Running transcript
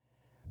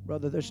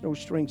Brother, there's no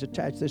strings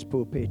attached to this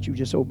pulpit. You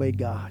just obey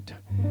God.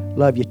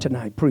 Love you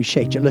tonight.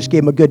 Appreciate you. Let's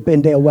give him a good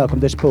Ben Dale welcome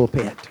to this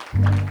pulpit.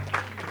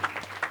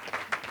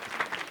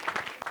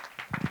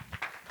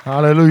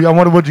 Hallelujah. I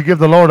wonder, would you give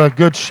the Lord a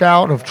good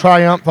shout of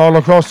triumph all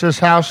across this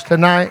house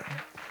tonight?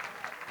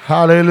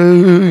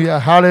 Hallelujah,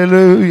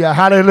 hallelujah,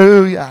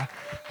 hallelujah.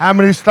 How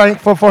many's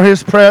thankful for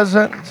his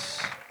presence?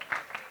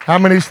 How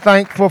many's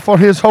thankful for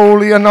his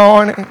holy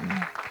anointing?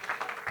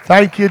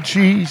 Thank you,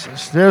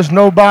 Jesus. There's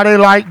nobody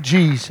like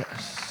Jesus.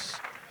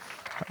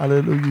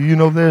 Hallelujah. You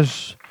know,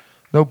 there's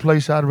no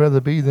place I'd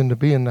rather be than to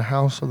be in the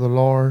house of the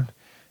Lord.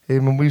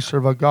 Amen. We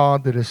serve a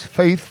God that is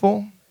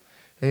faithful.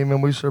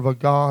 Amen. We serve a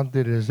God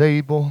that is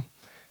able.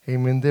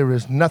 Amen. There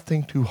is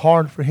nothing too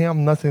hard for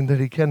him, nothing that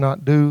he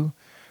cannot do,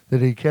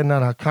 that he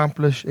cannot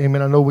accomplish.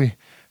 Amen. I know we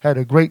had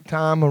a great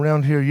time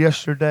around here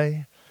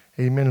yesterday.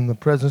 Amen. And the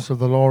presence of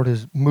the Lord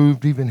has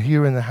moved even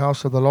here in the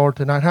house of the Lord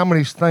tonight. How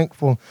many is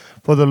thankful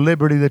for the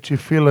liberty that you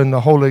feel in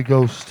the Holy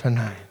Ghost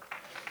tonight?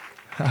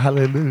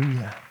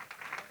 Hallelujah.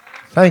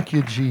 Thank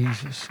you,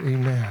 Jesus.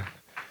 Amen.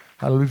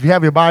 Hallelujah. If you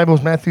have your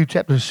Bibles, Matthew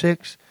chapter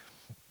 6.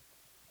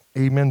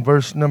 Amen.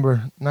 Verse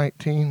number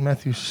 19.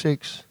 Matthew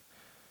 6,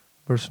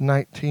 verse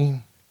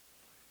 19.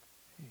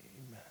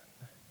 Amen.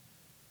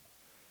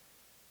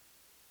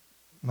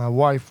 My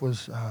wife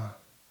was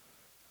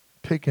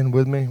picking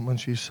with me when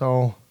she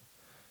saw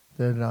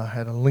that I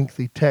had a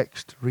lengthy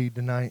text to read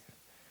tonight.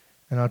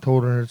 And I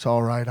told her it's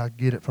all right. I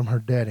get it from her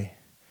daddy.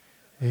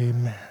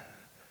 Amen.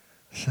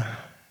 So,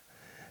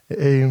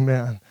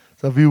 amen.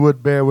 So if you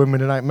would bear with me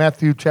tonight.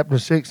 Matthew chapter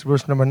 6,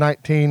 verse number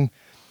 19.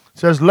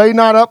 Says, lay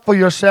not up for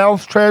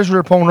yourselves treasure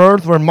upon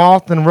earth, where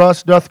moth and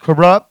rust doth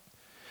corrupt,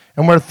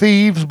 and where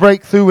thieves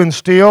break through and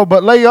steal.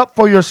 But lay up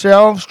for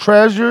yourselves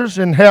treasures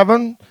in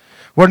heaven,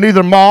 where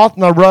neither moth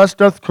nor rust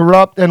doth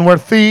corrupt, and where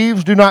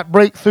thieves do not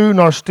break through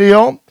nor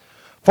steal.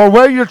 For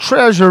where your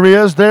treasure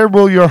is, there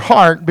will your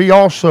heart be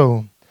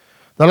also.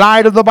 The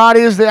light of the body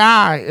is the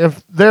eye.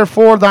 If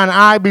therefore thine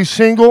eye be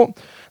single,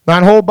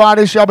 thine whole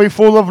body shall be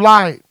full of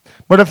light.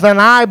 But if thine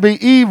eye be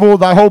evil,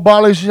 thy whole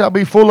body shall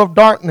be full of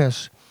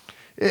darkness.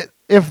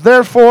 If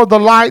therefore the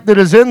light that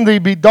is in thee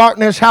be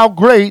darkness, how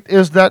great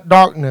is that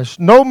darkness?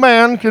 No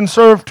man can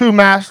serve two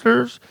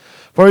masters,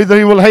 for either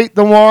he will hate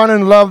the one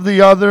and love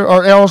the other,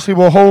 or else he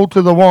will hold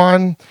to the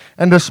one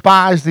and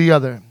despise the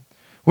other.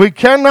 We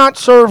cannot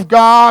serve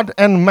God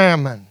and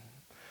mammon.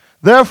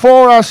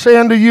 Therefore I say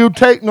unto you,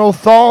 take no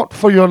thought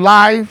for your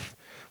life,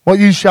 what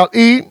you shall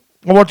eat,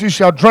 or what you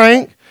shall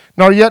drink,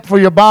 nor yet for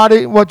your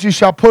body, what you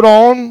shall put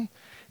on.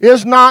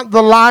 Is not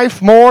the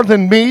life more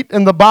than meat,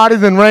 and the body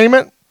than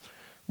raiment?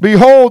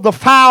 Behold the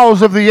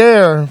fowls of the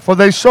air, for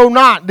they sow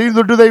not,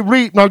 neither do they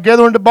reap, nor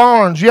gather into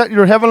barns, yet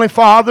your heavenly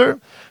Father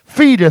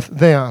feedeth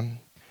them.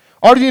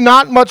 Are ye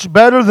not much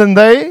better than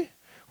they?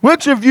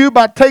 Which of you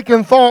by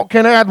taking thought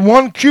can add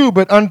 1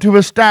 cubit unto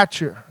his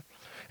stature?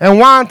 And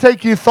why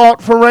take ye thought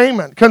for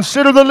raiment?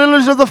 Consider the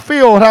lilies of the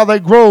field, how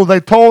they grow. They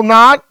toil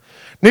not,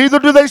 neither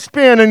do they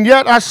spin. And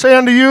yet I say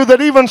unto you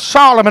that even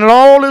Solomon in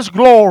all his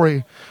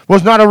glory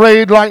was not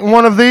arrayed like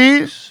one of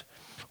these.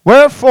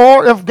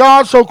 Wherefore, if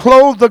God so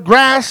clothe the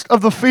grass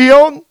of the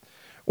field,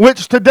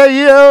 which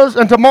today is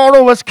and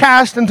tomorrow is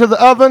cast into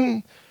the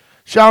oven,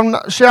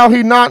 shall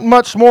he not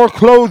much more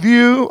clothe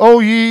you, O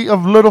ye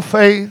of little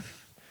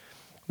faith?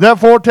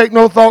 Therefore take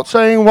no thought,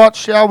 saying, what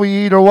shall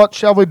we eat, or what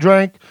shall we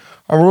drink,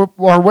 or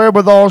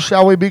wherewithal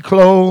shall we be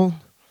clothed?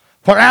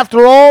 For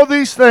after all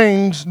these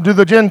things do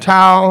the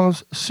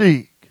Gentiles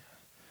seek.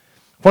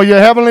 For your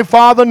heavenly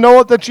Father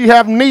knoweth that ye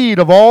have need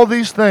of all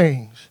these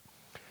things.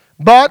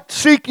 But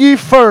seek ye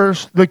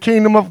first the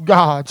kingdom of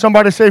God.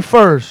 Somebody say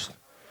first.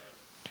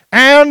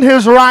 And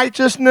his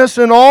righteousness,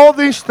 and all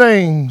these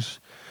things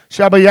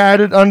shall be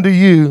added unto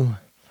you.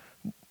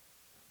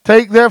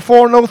 Take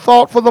therefore no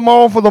thought for the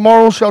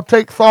morrow shall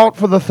take thought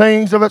for the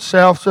things of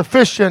itself.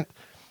 Sufficient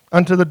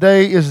unto the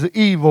day is the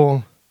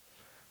evil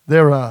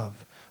thereof.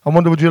 I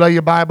wonder, would you lay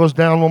your Bibles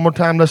down one more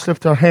time? Let's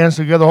lift our hands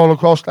together all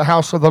across the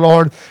house of the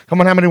Lord.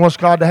 Come on, how many wants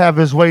God to have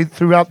his way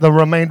throughout the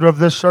remainder of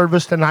this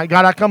service tonight?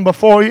 God, I come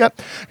before you.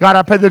 God,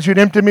 I pray that you'd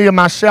empty me of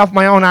myself,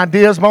 my own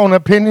ideas, my own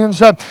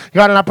opinions. God,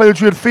 and I pray that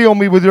you'd fill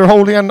me with your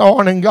holy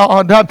anointing,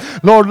 God.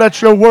 Lord,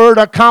 let your word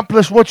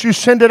accomplish what you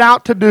send it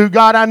out to do.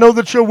 God, I know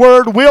that your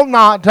word will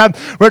not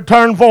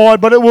return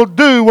void, but it will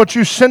do what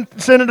you sent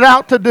it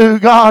out to do,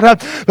 God.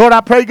 Lord, I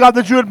pray, God,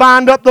 that you would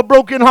bind up the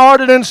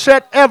brokenhearted and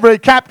set every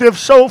captive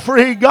soul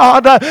free,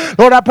 God.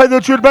 Lord, I pray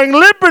that you would bring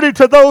liberty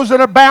to those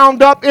that are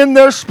bound up in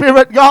their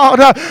spirit, God.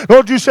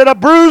 Lord, you said a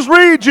bruised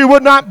reed you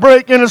would not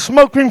break, and a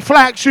smoking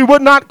flax you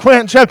would not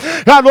quench.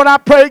 God, Lord, I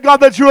pray, God,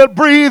 that you would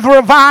breathe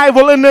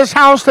revival in this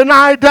house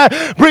tonight.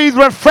 Breathe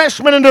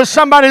refreshment into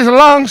somebody's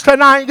lungs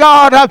tonight,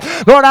 God.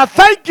 Lord, I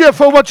thank you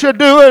for what you're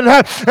doing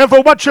and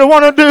for what you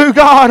want to do,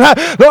 God.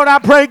 Lord, I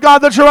pray, God,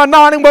 that your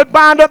anointing would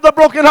bind up the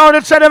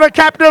brokenhearted, set every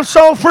captive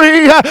soul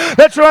free.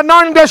 That your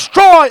anointing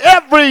destroy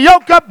every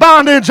yoke of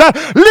bondage.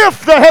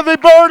 Lift the heavy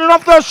burden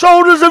off the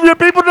shoulders of your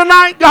people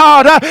tonight,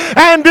 God.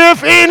 And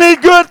if any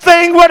good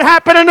thing would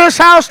happen in this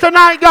house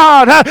tonight,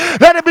 God,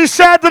 let it be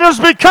said that it's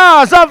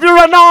because of your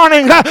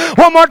anointing.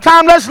 One more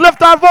time, let's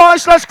lift our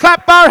voice. Let's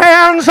clap our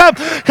hands.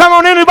 Come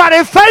on,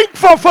 anybody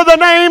thankful for the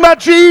name of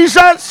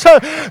Jesus?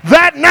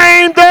 That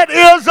name that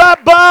is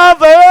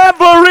above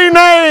every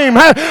name.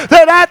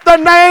 That at the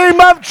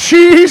name of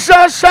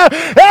Jesus,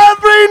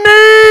 every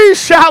knee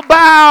shall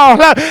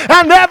bow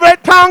and every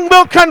tongue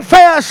will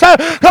confess.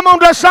 Come on,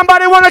 does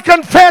somebody want to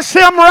confess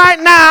him right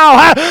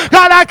now?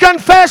 God, I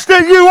confess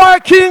that you are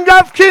King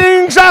of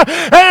kings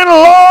and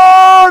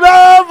Lord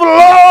of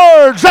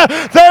lords.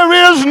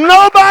 There is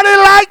nobody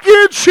like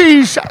you,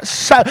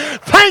 Jesus.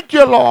 Thank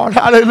you, Lord.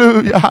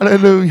 Hallelujah,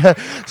 hallelujah.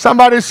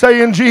 Somebody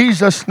say in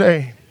Jesus'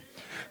 name.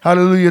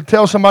 Hallelujah.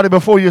 Tell somebody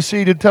before you're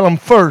seated, tell them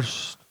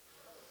first.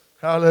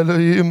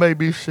 Hallelujah. You may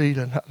be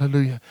seated.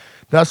 Hallelujah.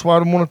 That's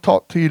what I want to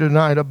talk to you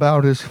tonight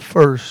about is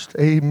first.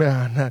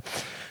 Amen.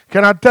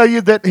 Can I tell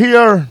you that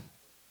here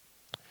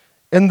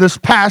in this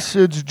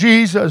passage,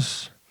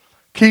 Jesus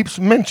keeps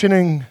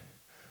mentioning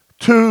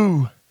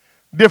two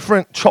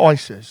different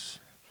choices.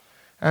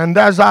 And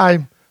as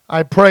I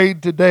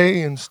prayed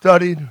today and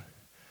studied,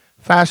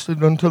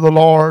 fasted unto the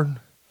Lord,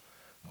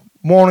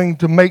 wanting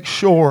to make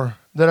sure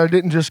that I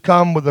didn't just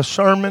come with a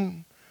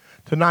sermon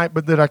tonight,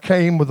 but that I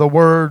came with a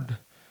word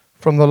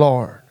from the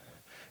Lord.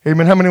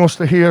 Amen. How many wants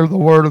to hear the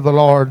word of the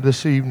Lord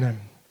this evening?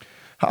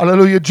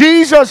 Hallelujah.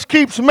 Jesus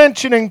keeps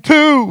mentioning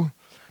two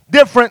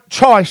different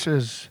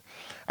choices.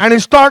 And he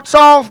starts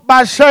off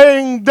by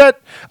saying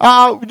that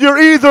you're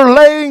either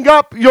laying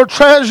up your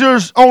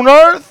treasures on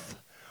earth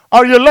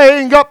or you're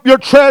laying up your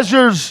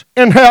treasures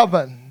in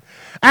heaven.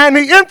 And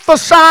he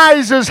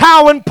emphasizes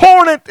how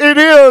important it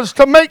is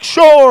to make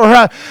sure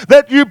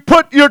that you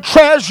put your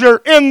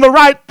treasure in the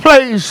right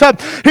place.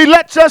 He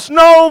lets us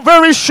know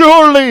very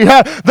surely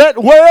that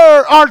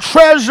where our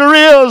treasure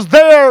is,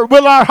 there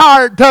will our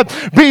heart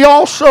be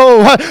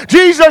also.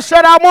 Jesus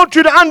said, I want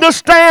you to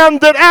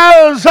understand that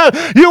as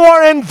you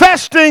are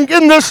investing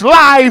in this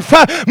life,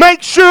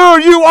 make sure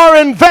you are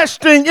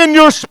investing in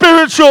your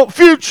spiritual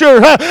future.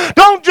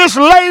 Don't just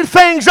lay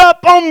things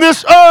up on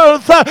this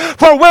earth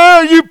for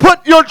where you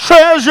put your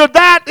treasure.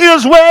 That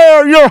is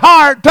where your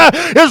heart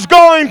is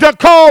going to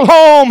call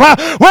home.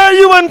 Where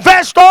you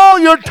invest all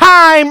your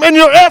time and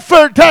your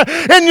effort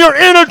and your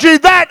energy,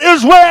 that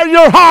is where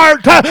your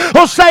heart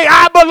will say,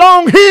 I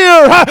belong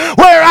here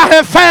where I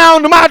have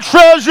found my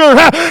treasure.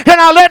 Can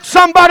I let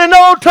somebody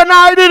know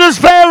tonight it is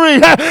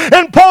very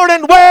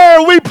important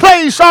where we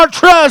place our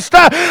trust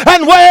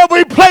and where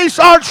we place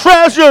our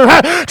treasure.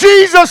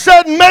 Jesus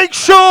said, make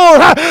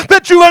sure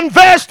that you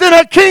invest in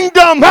a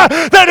kingdom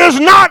that is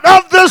not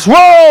of this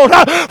world.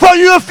 For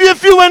you,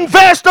 if you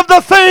invest of the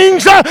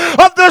things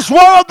of this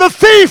world, the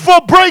thief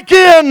will break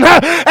in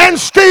and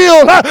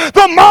steal.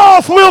 The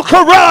moth will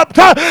corrupt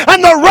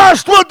and the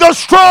rust will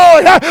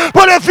destroy.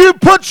 But if you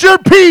put your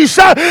peace,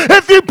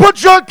 if you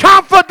put your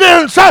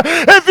confidence,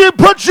 if you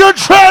put your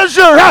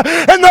treasure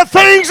in the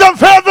things of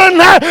heaven,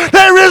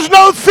 there is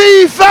no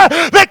thief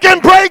that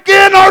can break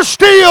in or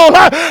steal.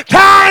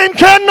 Time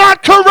cannot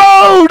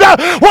corrode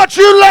what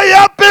you lay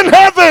up in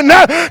heaven.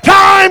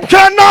 Time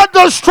cannot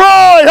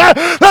destroy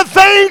the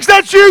things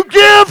that you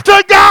give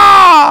to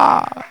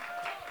God.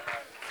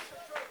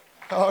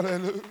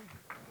 Hallelujah.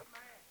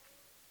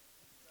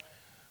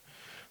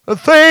 The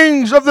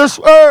things of this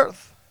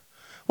earth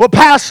will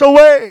pass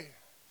away.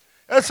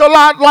 It's a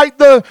lot like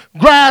the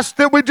grass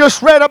that we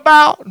just read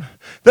about.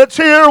 That's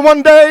here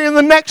one day and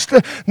the next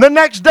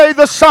day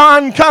the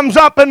sun comes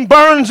up and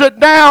burns it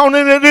down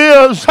and it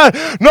is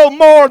no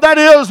more. That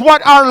is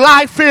what our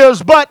life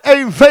is, but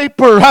a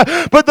vapor.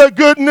 But the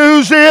good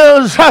news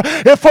is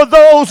if for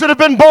those that have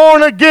been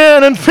born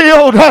again and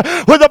filled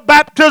with the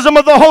baptism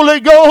of the Holy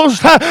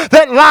Ghost,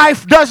 that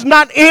life does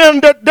not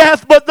end at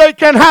death, but they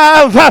can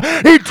have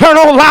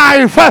eternal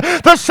life.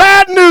 The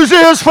sad news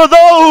is for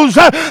those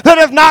that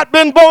have not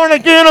been born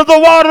again of the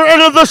water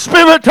and of the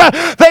Spirit,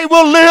 they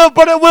will live,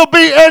 but it will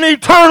be an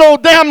eternal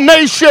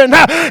damnation,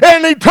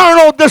 an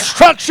eternal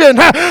destruction.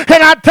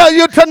 Can I tell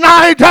you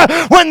tonight,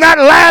 when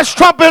that last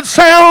trumpet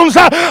sounds,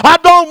 I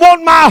don't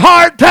want my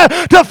heart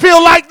to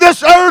feel like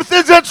this earth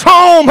is its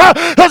home,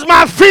 because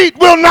my feet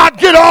will not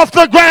get off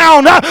the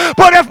ground.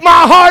 But if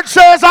my heart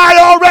says I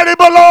already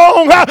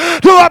belong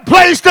to a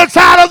place that's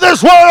out of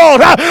this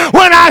world,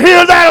 when I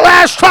hear that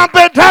last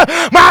trumpet,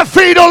 my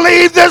feet will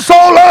leave this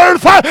whole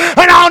earth,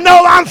 and I'll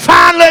know I'm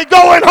finally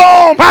going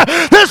home.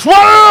 This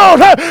world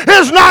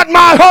is not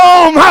my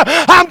home.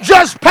 I'm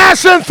just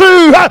passing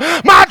through.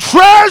 My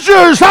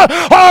treasures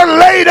are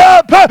laid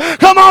up.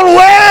 Come on,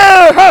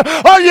 where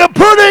are you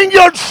putting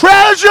your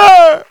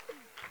treasure?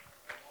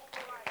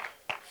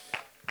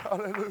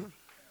 Hallelujah.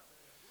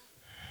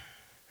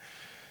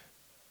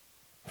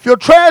 If your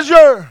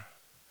treasure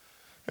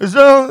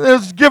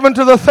is given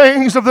to the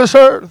things of this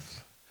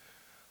earth,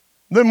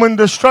 then when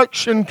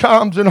destruction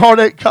comes and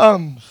heartache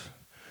comes,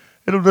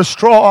 it'll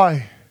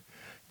destroy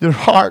your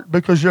heart,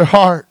 because your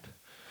heart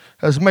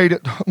has made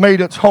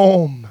its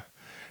home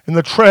and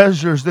the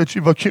treasures that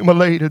you've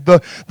accumulated, the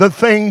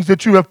things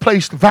that you have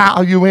placed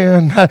value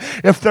in,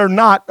 if they're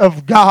not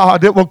of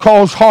God, it will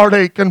cause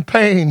heartache and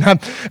pain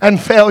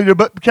and failure.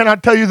 But can I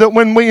tell you that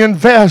when we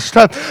invest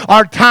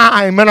our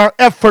time and our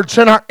efforts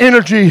and our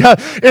energy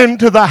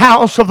into the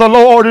house of the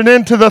Lord and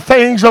into the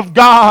things of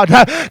God,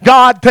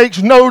 God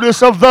takes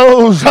notice of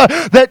those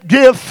that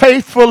give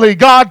faithfully.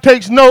 God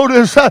takes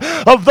notice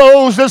of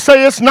those that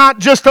say, it's not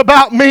just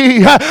about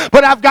me,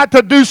 but I've got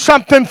to do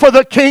something for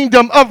the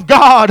kingdom of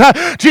God.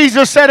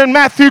 Jesus said in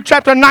Matthew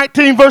chapter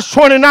 19 verse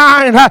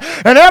 29,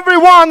 and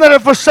everyone that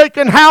have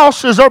forsaken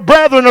houses or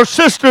brethren or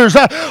sisters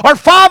or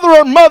father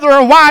or mother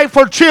or wife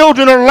or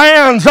children or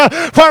lands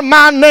for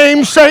my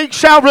name's sake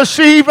shall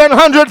receive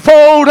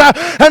 100-fold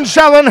and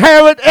shall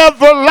inherit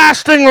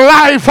everlasting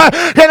life.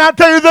 Can I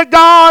tell you that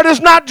God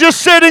is not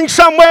just sitting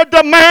somewhere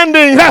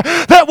demanding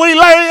that we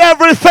lay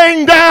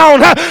everything down,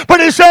 but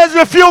He says,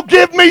 if you'll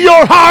give me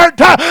your heart,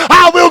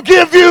 I will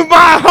give you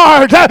my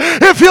heart.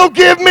 If you'll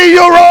give me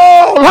your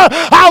all,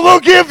 I will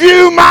give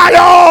you my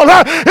all.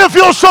 If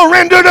you'll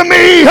surrender to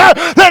me,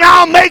 then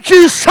I'll make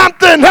you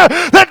something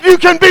that you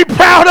can be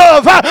proud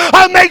of.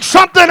 I'll make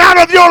something out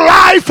of your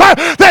life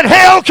that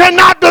hell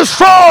cannot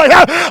destroy.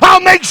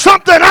 I'll make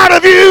something out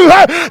of you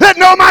that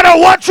no matter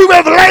what you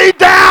have laid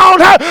down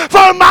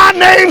for my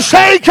name's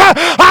sake,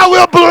 I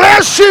will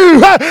bless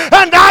you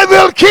and I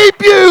will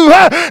keep you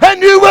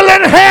and you will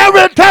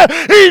inherit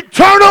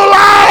eternal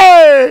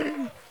life.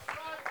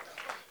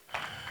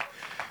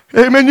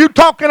 Amen. You're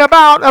talking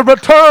about a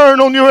return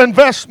on your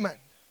investment.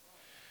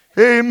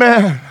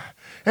 Amen.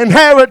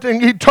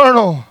 Inheriting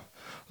eternal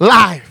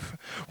life.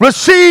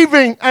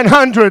 Receiving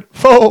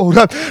 100-fold.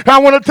 I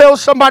want to tell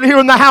somebody here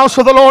in the house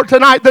of the Lord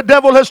tonight, the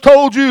devil has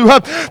told you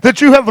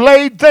that you have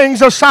laid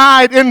things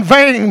aside in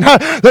vain.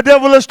 The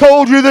devil has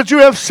told you that you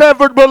have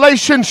severed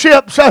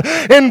relationships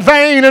in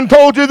vain and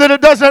told you that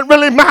it doesn't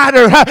really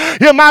matter.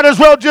 You might as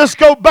well just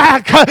go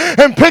back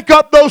and pick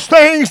up those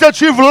things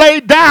that you've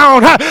laid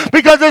down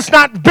because it's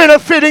not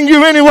benefiting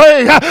you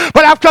anyway.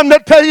 But I've come to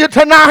tell you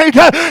tonight,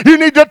 you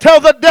need to tell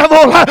the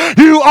devil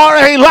you are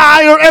a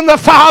liar and the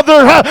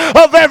father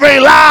of every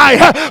lie.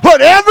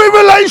 But every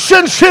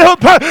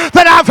relationship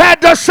that I've had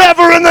to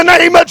sever in the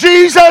name of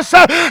Jesus,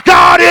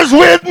 God is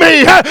with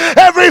me.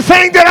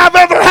 Everything that I've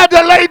ever had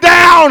to lay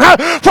down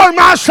for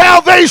my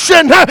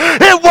salvation,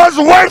 it was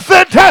worth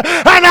it,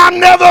 and I'm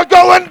never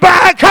going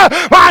back.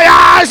 My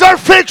eyes are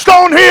fixed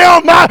on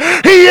Him.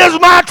 He is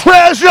my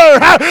treasure.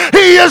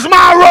 He is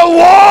my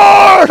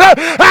reward,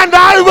 and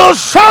I will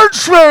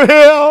search for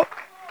Him.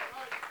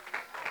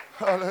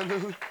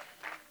 Hallelujah.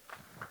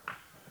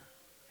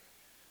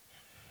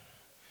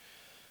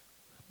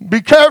 Be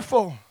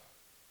careful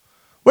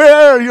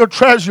where your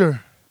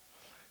treasure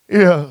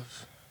is.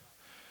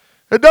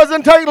 It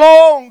doesn't take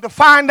long to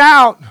find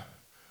out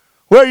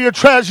where your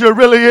treasure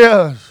really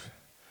is,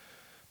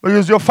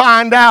 because you'll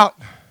find out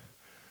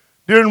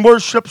during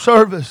worship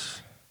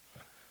service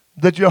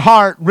that your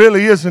heart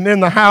really isn't in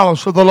the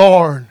house of the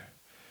Lord,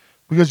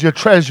 because your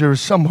treasure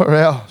is somewhere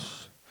else.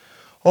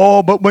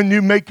 Oh, but when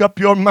you make up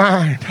your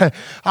mind,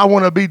 I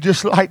want to be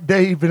just like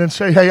David and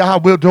say, hey, I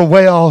will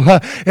dwell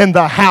in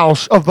the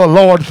house of the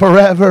Lord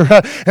forever.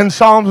 In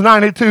Psalms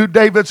 92,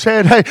 David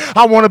said, hey,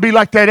 I want to be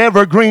like that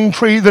evergreen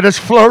tree that is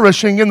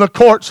flourishing in the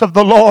courts of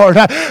the Lord.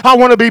 I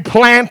want to be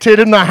planted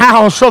in the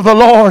house of the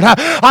Lord.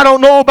 I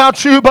don't know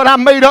about you, but I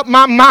made up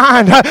my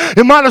mind.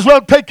 You might as well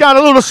take out a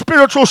little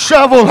spiritual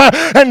shovel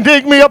and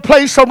dig me a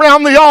place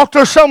around the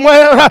altar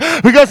somewhere,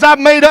 because I've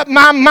made up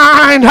my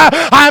mind.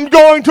 I'm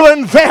going to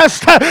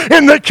invest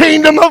in the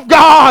kingdom of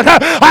God.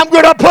 I'm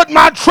going to put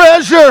my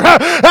treasure,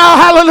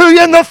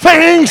 hallelujah, in the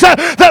things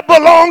that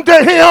belong to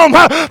Him,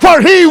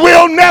 for He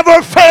will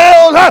never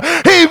fail,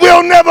 He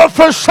will never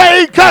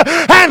forsake,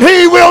 and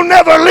He will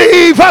never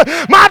leave.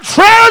 My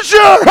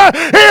treasure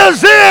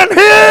is in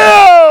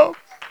Him.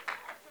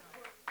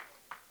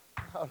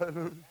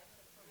 Hallelujah.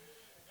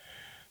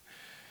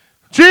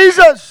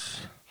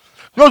 Jesus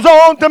goes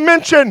on to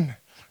mention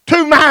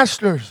two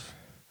masters,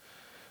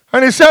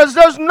 and He says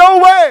there's no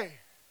way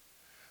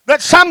that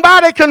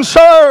somebody can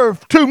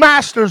serve two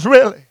masters,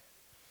 really.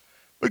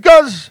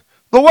 Because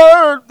the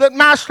word that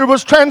master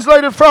was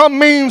translated from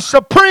means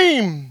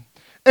supreme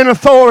in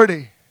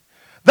authority.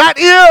 That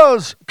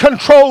is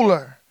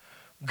controller,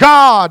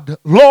 God,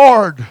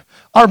 Lord,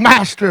 our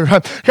master.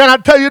 Can I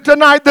tell you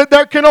tonight that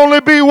there can only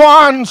be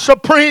one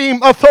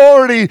supreme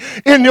authority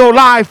in your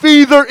life?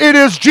 Either it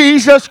is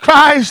Jesus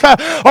Christ,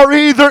 or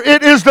either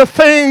it is the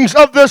things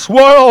of this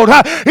world.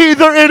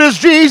 Either it is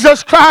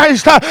Jesus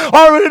Christ,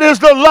 or it is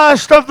the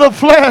lust of the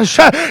flesh.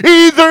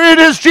 Either it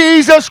is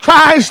Jesus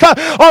Christ,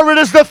 or it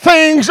is the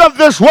things of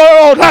this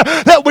world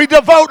that we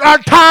devote our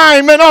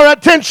time and our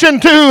attention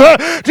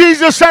to.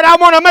 Jesus said, I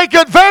want to make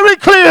it very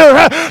clear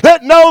that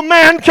no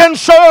man can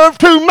serve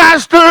two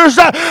masters,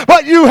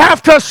 but you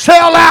have to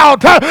sell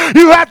out.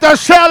 You have to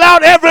sell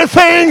out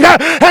everything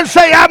and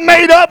say, I've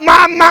made up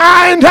my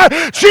mind.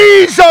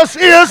 Jesus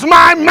is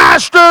my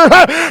master.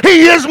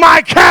 He is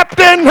my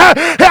captain.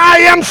 I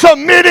am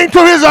submitting to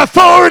His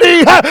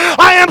authority.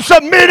 I am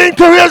I'm submitting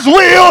to His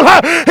will,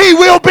 He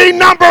will be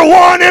number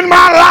one in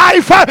my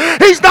life.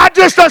 He's not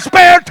just a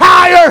spare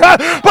tire,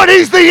 but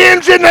He's the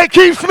engine that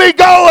keeps me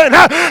going.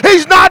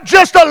 He's not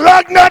just a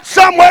lug nut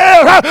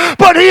somewhere,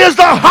 but He is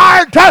the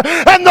heart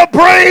and the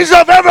brains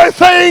of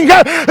everything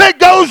that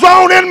goes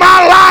on in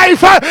my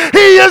life.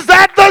 He is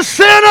at the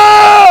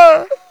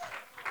center.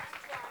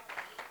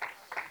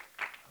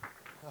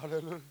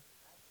 Hallelujah.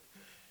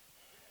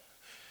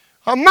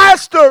 A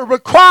master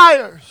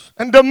requires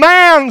and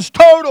demands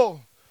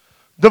total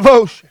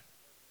devotion.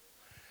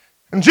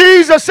 And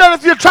Jesus said,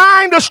 if you're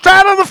trying to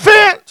straddle the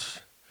fence,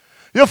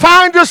 you'll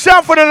find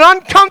yourself in an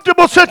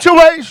uncomfortable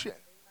situation.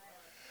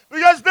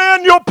 Because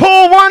then you'll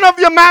pull one of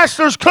your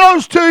masters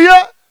close to you,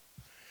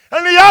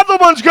 and the other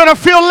one's going to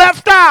feel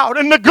left out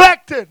and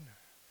neglected.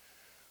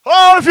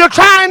 Oh, if you're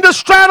trying to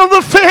straddle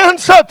the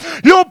fence,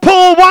 you'll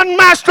pull one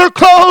master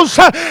close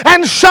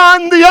and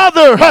shun the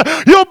other.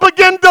 You'll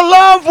begin to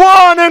love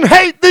one and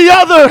hate the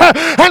other.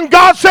 And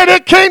God said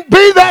it can't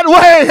be that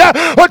way.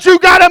 But you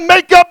got to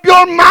make up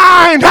your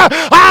mind.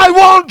 I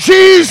want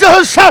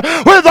Jesus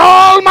with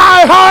all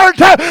my heart,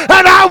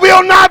 and I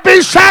will not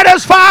be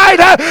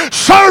satisfied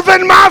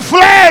serving my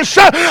flesh.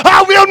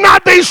 I will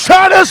not be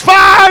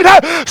satisfied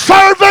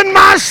serving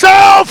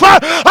myself.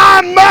 I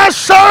must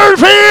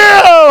serve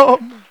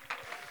Him.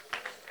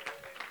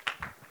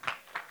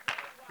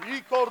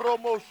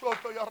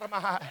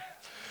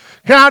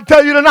 Can I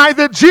tell you tonight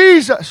that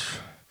Jesus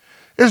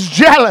is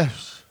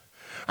jealous,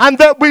 and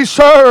that we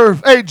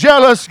serve a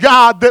jealous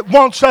God that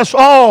wants us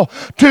all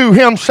to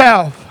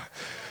Himself.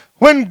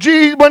 When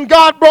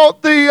God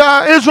brought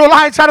the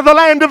Israelites out of the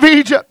land of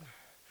Egypt,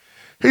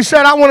 He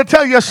said, I want to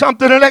tell you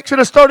something in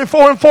Exodus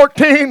 34 and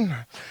 14.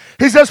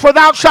 He says, for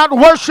thou shalt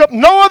worship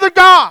no other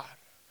God.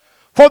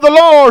 For the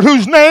Lord,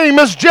 whose name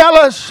is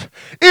jealous,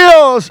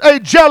 is a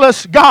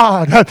jealous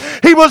God.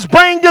 He was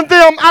bringing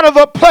them out of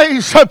a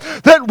place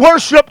that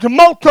worshiped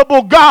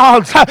multiple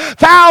gods,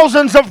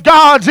 thousands of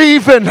gods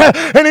even.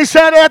 And He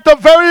said at the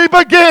very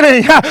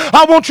beginning,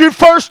 I want you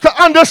first to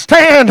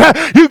understand,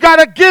 you got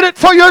to get it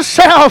for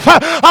yourself.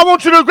 I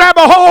want you to grab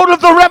a hold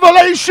of the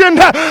revelation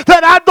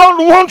that I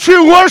don't want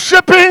you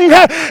worshiping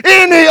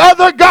any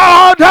other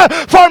God,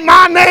 for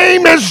my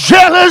name is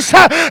jealous,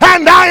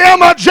 and I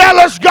am a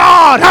jealous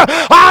God.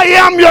 I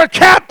am your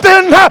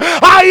captain.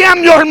 I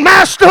am your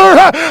master.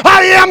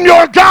 I am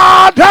your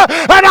God.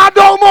 And I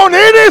don't want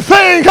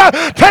anything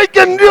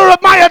taking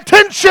my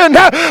attention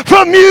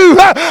from you.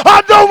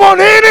 I don't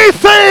want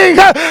anything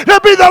to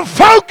be the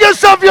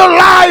focus of your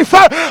life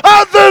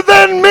other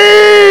than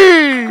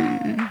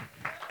me.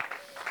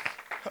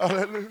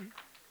 Hallelujah.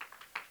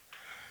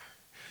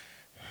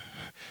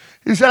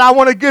 He said, I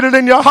want to get it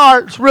in your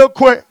hearts real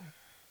quick.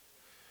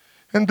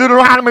 In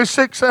Deuteronomy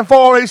 6 and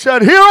 4, He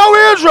said, Hear,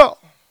 O Israel,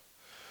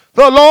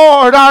 the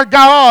Lord our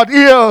God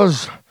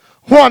is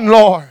one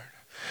Lord.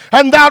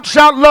 And thou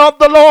shalt love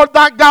the Lord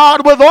thy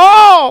God with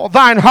all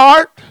thine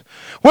heart,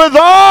 with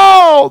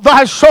all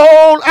thy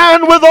soul,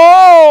 and with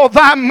all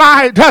thy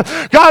might.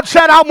 God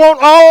said, I want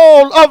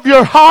all of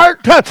your heart.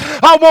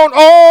 I want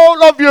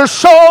all of your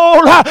soul.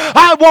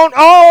 I want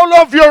all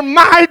of your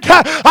might.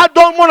 I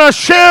don't want to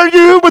share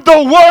you with the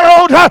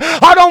world.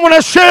 I don't want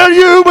to share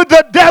you with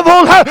the devil.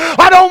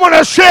 I don't want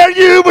to share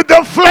you with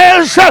the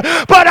flesh.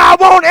 But I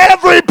want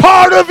every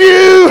part of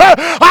you.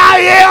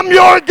 I am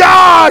your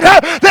God.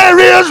 There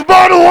is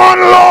but one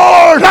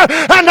Lord.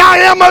 And I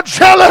am a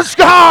jealous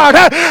God.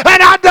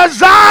 And I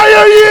desire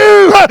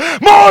you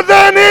more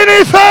than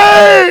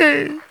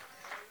anything.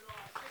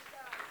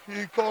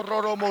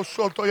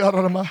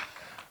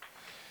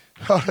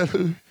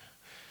 Hallelujah.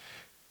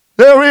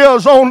 There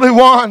is only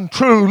one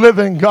true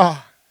living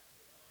God.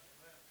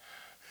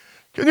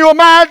 Can you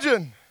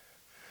imagine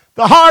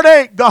the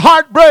heartache, the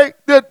heartbreak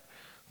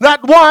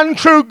that one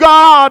true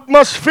God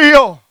must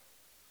feel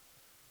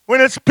when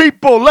its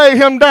people lay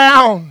Him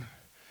down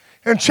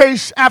and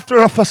chase after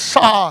a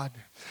facade?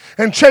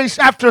 And chase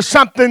after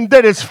something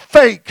that is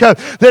fake,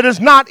 that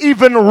is not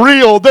even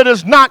real, that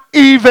is not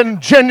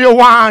even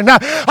genuine.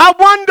 I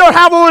wonder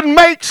how it would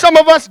make some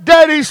of us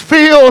daddies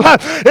feel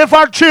if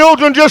our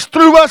children just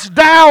threw us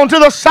down to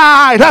the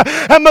side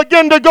and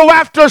began to go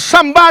after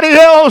somebody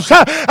else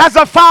as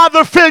a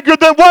father figure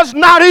that was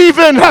not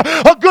even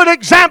a good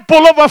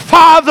example of a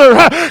father.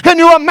 Can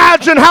you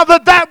imagine how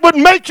that would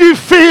make you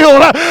feel?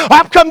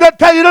 I've come to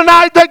tell you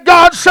tonight that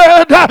God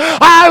said,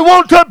 I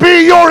want to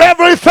be your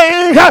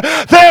everything.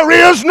 There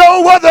is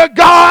no other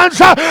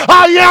gods.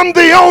 I am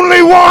the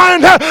only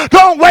one.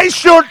 Don't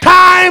waste your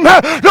time.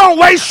 Don't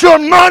waste your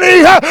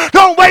money.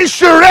 Don't waste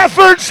your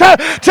efforts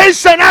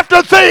chasing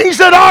after things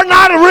that are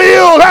not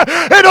real.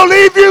 It'll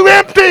leave you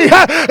empty.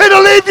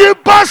 It'll leave you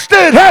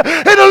busted.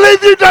 It'll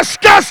leave you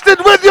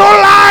disgusted with your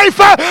life.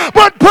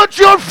 But put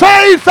your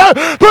faith,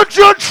 put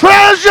your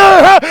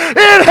treasure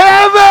in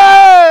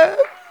heaven.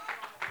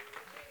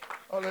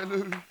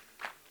 Hallelujah.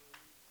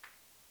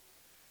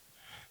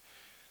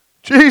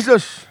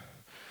 Jesus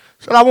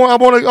said, I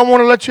want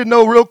to let you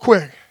know real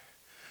quick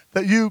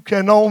that you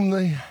can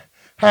only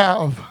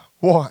have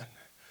one.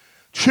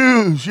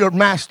 Choose your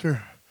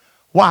master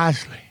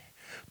wisely.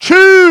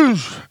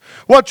 Choose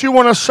what you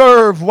want to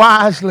serve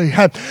wisely.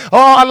 Oh,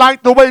 I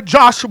like the way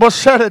Joshua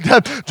said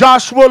it.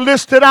 Joshua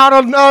listed out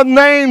a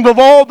name of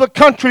all the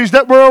countries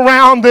that were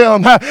around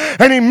them.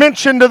 And he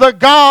mentioned the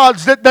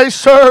gods that they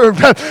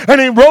served.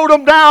 And he wrote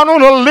them down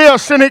on a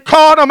list and he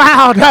called them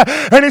out.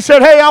 And he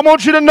said, hey, I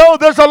want you to know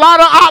there's a lot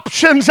of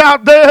options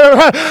out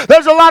there.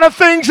 There's a lot of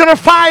things that are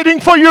fighting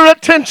for your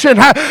attention.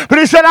 But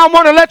he said, I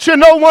want to let you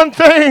know one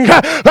thing.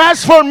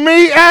 As for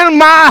me and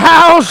my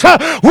house,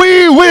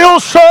 we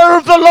will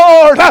serve the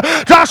Lord.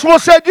 Joshua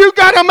said, you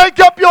got to make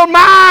up your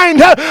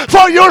mind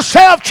for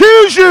yourself.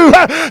 Choose you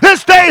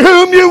this day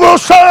whom you will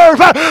serve.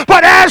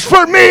 But as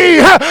for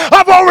me,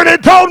 I've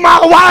already told my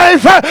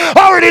wife,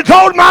 already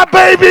told my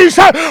babies,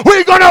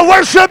 we're going to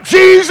worship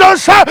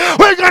Jesus.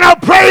 We're going to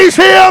praise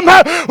him.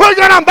 We're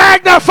going to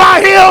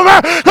magnify him.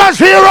 Because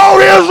hear, O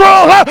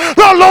Israel,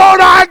 the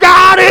Lord our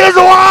God is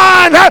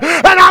one.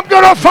 And I'm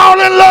going to fall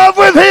in love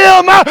with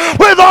him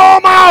with all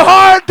my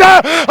heart.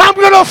 I'm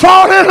going to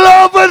fall in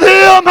love with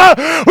him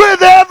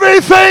with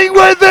everything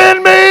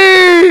within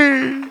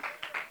me.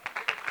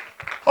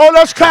 Oh,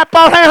 let's clap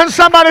our hands.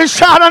 Somebody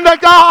shout unto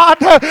God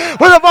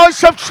with a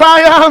voice of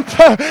triumph.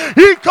 Come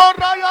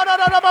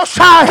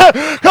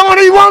on,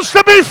 he wants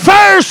to be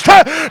first.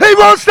 He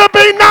wants to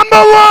be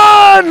number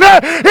one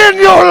in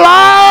your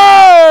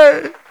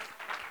life.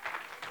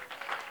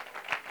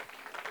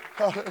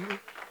 Hallelujah.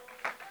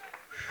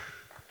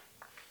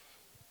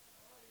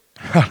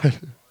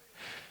 Hallelujah.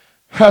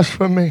 As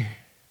for me,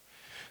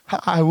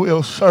 I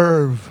will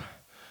serve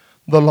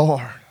the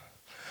Lord.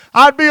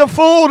 I'd be a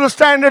fool to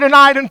stand here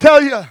tonight and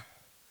tell you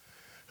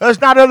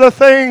there's not other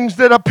things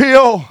that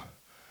appeal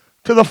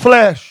to the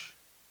flesh.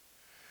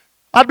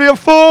 I'd be a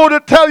fool to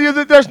tell you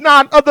that there's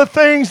not other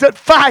things that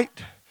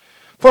fight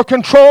for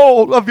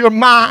control of your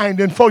mind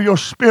and for your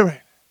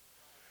spirit.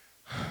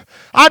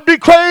 I'd be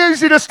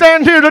crazy to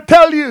stand here to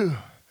tell you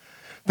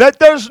that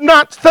there's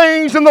not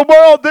things in the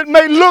world that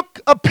may look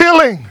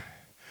appealing.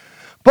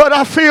 But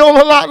I feel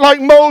a lot like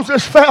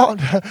Moses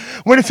felt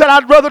when he said,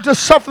 I'd rather to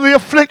suffer the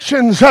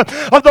afflictions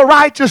of the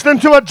righteous than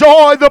to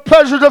enjoy the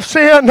pleasures of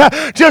sin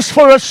just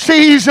for a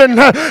season,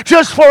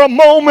 just for a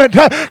moment.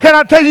 Can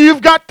I tell you,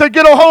 you've got to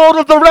get a hold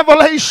of the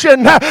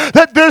revelation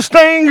that this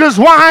thing is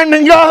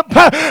winding up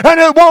and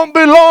it won't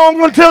be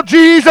long until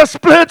Jesus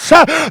splits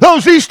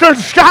those eastern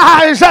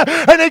skies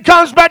and he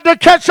comes back to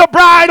catch a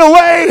bride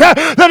away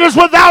that is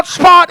without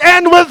spot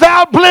and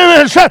without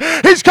blemish.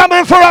 He's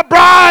coming for a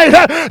bride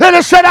that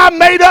has said, I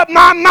made up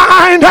my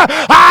mind.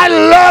 I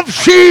love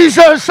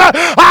Jesus.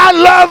 I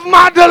love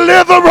my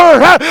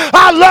deliverer.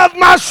 I love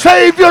my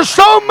Savior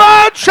so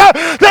much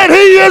that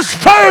he is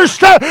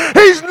first.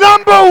 He's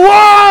number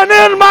one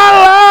in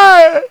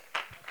my life.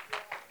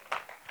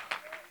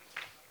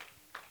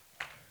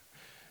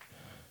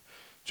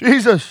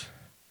 Jesus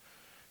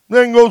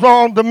then goes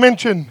on to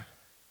mention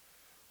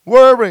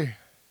worry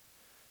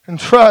and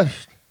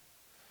trust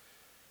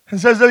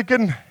and says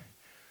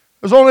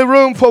there's only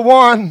room for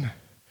one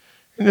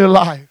in your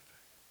life.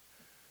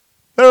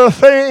 There are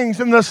things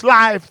in this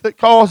life that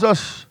cause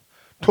us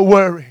to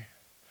worry.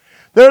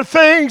 There are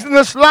things in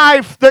this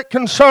life that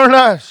concern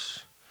us.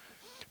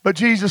 But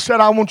Jesus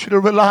said, I want you to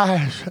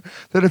realize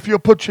that if you'll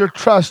put your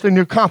trust and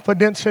your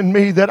confidence in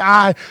me, that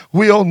I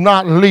will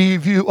not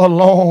leave you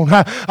alone.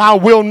 I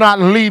will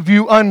not leave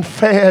you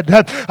unfed.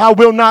 I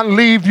will not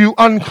leave you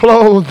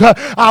unclothed.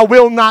 I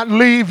will not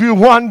leave you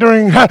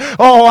wondering,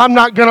 oh, I'm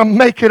not going to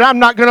make it. I'm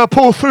not going to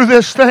pull through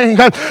this thing.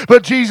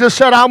 But Jesus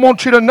said, I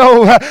want you to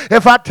know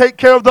if I take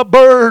care of the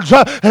birds,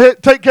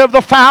 take care of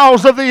the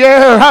fowls of the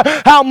air,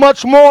 how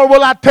much more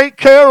will I take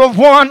care of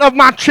one of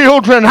my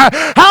children?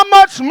 How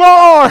much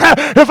more?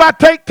 If I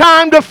take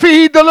time to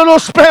feed the little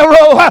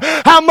sparrow,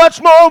 how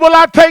much more will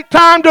I take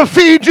time to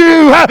feed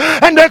you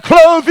and to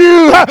clothe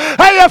you?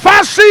 Hey, if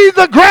I see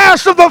the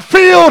grass of the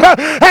field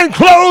and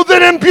clothe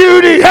it in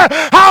beauty,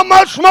 how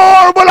much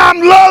more will I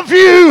love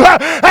you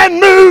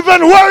and move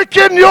and work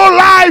in your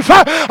life?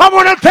 I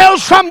want to tell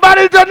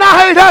somebody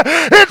tonight,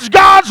 it's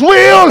God's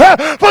will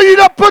for you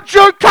to put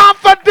your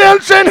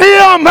confidence in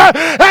him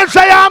and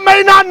say, I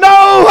may not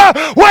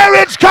know where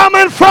it's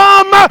coming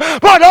from,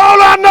 but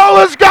all I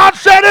know is God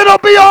said it'll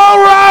be all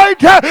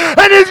right,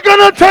 and he's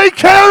going to take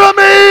care of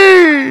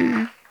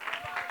me.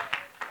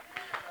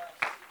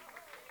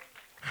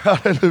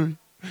 Hallelujah.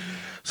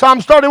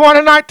 Psalms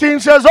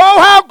 31:19 says,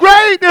 oh, how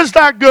great is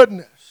thy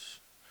goodness,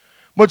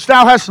 which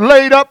thou hast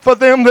laid up for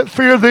them that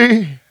fear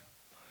thee,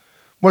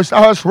 which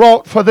thou hast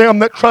wrought for them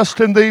that trust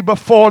in thee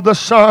before the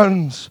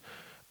sons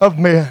of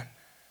men.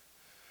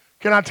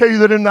 Can I tell you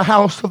that in the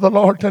house of the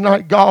Lord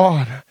tonight,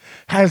 God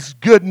has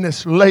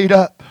goodness laid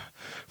up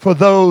for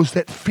those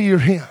that fear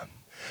him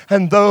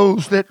and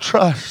those that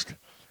trust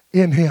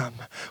in him.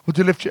 Would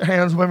you lift your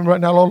hands with me right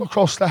now all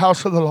across the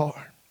house of the Lord?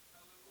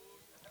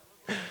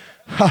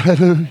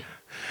 Hallelujah.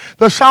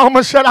 The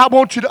psalmist said, I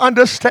want you to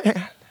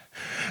understand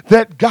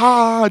that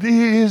God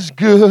is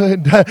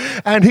good,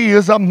 and He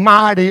is a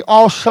mighty,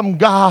 awesome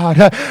God,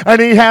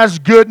 and He has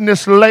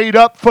goodness laid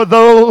up for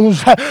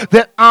those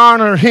that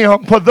honor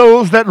Him, for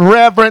those that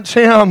reverence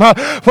Him,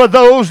 for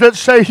those that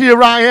say,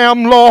 here I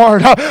am,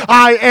 Lord.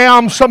 I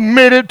am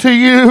submitted to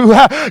you.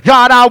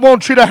 God, I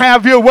want you to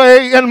have your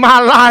way in my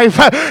life.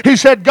 He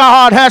said,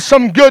 God has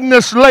some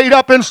goodness laid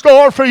up in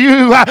store for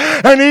you.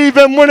 And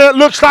even when it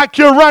looks like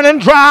you're running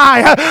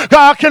dry,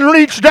 God can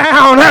reach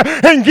down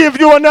and give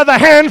you another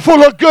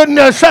handful of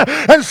goodness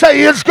and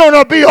say, it's going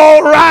to be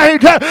all right,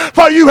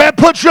 for you have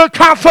put your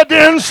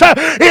confidence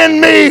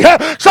in me.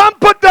 Some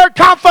put their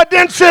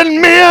confidence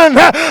in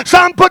men.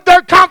 Some put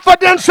their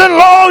confidence in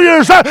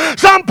lawyers.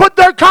 Some put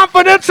their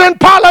confidence in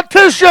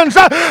politicians.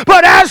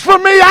 But as for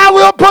me, I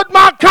will put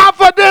my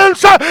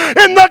confidence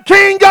in the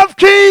King of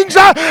Kings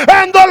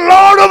and the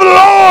Lord of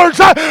Lords.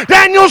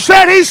 Daniel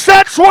said He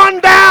sets one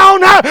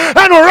down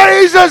and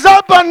raises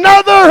up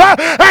another,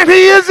 and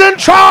He is in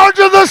charge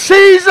of the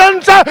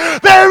seasons.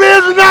 There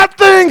is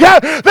nothing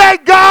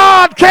that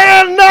God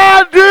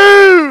cannot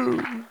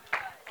do.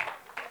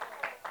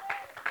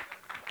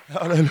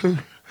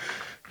 Hallelujah.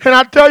 Can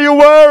I tell you,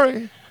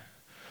 worry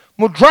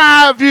will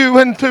drive you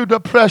into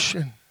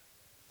depression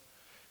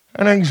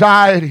and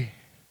anxiety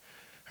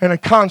and a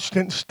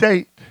constant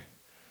state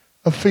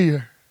of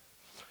fear.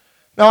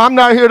 Now, I'm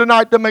not here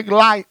tonight to make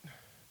light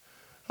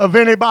of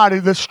anybody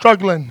that's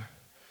struggling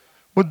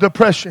with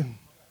depression.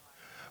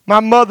 My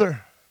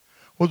mother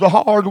was a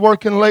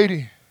hard-working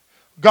lady,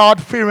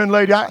 God-fearing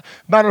lady.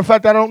 Matter of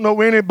fact, I don't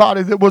know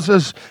anybody that was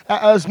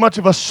as much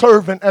of a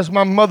servant as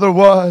my mother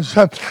was.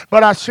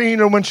 But I seen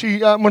her when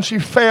she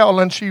fell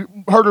and she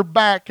hurt her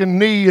back and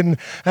knee and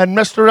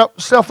messed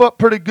herself up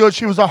pretty good.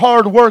 She was a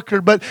hard worker,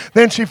 but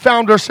then she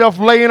found herself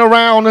laying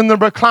around in the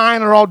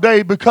recliner all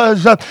day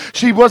because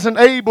she wasn't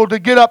able to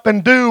get up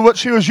and do what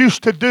she was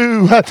used to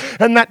do.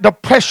 And that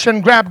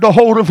depression grabbed a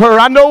hold of her.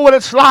 I know what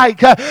it's like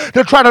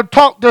to try to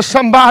talk to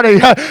somebody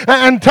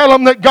and tell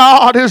them that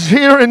God is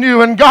hearing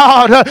you and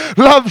God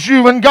loves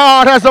you and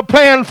God has a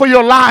plan for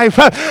your life.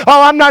 Oh,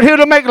 I'm not here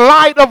to make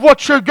light of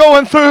what you're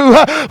going through,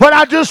 but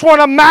I just want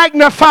to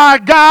magnify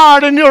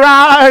God in your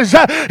eyes.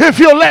 If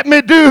you'll let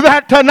me do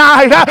that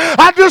tonight,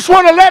 I just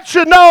want to let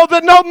you know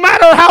that no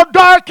matter how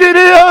dark it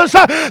is,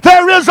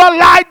 there is a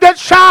light that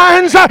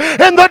shines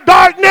in the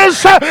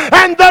darkness,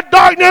 and the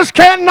darkness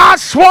cannot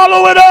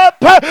swallow it up.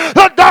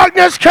 The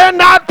darkness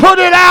cannot put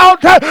it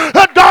out.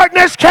 The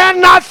darkness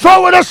cannot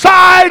throw it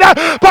aside,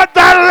 but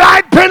that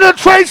light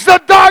penetrates the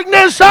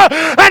darkness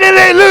and it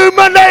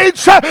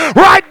illuminates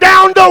right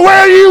down to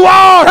where you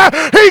are.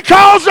 He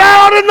calls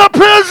out in the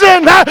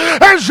prison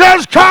and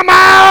says, come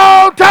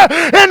out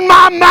in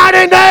my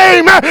mighty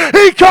name.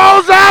 He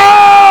calls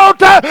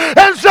out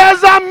and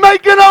says, I'm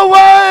making a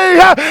way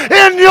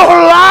in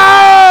your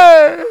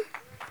life.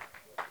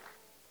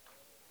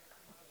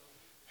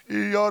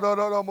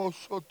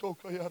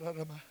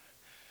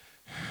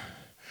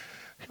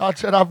 God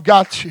said, I've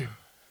got you.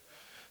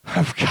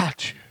 I've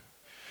got you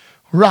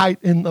right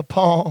in the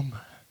palm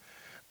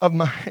of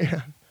my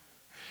hand.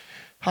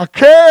 I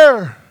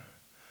care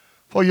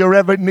for your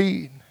every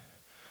need,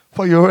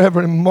 for your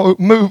every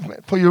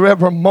movement, for your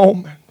every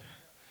moment.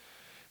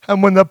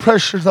 And when the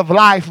pressures of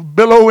life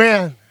billow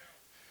in,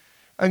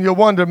 and you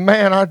wonder,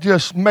 man, I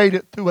just made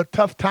it through a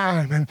tough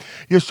time. And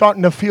you're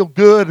starting to feel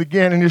good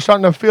again. And you're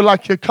starting to feel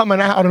like you're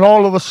coming out. And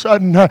all of a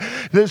sudden,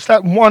 there's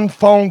that one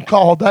phone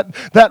call,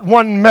 that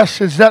one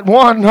message, that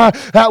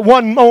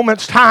one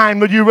moment's time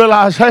that you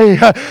realize, hey,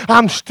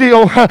 I'm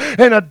still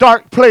in a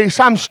dark place.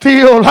 I'm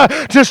still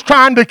just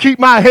trying to keep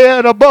my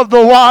head above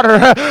the water.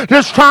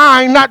 Just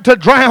trying not to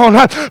drown.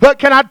 But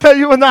can I tell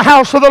you, in the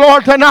house of the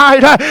Lord tonight,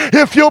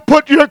 if you'll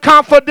put your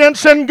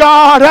confidence in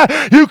God,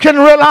 you can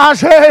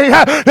realize, hey,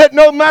 that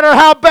no matter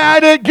how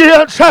bad it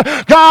gets,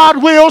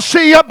 God will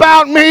see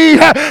about me.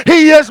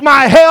 He is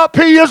my help.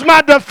 He is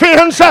my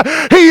defense.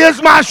 He is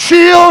my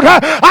shield.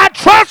 I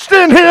trust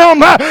in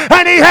Him,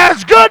 and He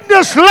has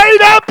goodness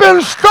laid up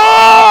in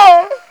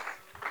store.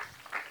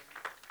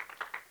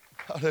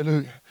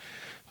 Hallelujah.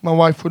 My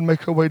wife would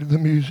make her way to the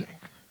music.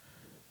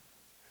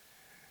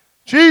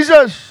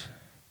 Jesus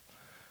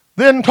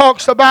then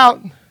talks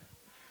about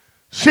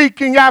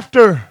seeking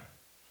after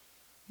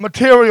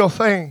material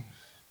things,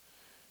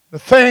 the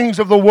things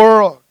of the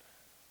world,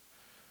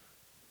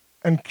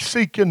 and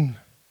seeking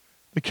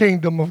the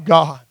kingdom of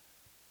God.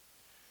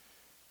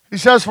 He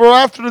says, for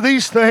after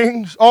these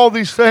things, all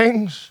these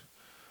things,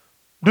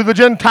 do the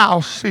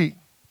Gentiles seek.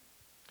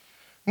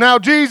 Now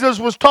Jesus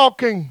was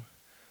talking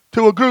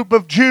to a group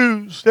of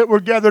Jews that were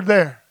gathered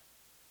there.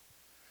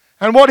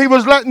 And what He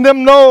was letting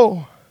them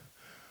know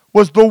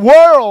was the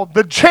world,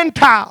 the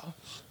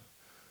Gentiles,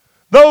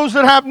 those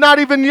that have not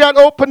even yet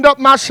opened up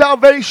my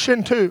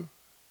salvation to.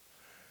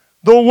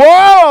 The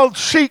world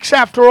seeks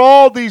after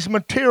all these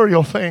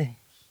material things.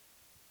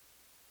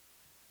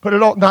 But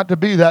it ought not to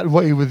be that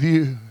way with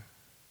you.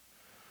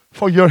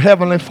 For your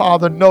heavenly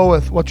Father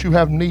knoweth what you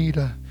have need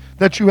of,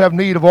 that you have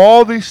need of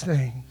all these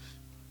things.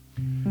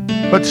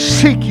 But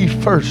seek ye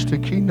first the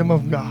kingdom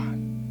of God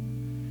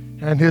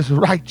and His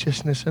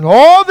righteousness, and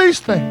all these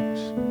things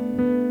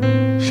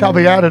shall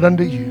be added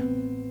unto you.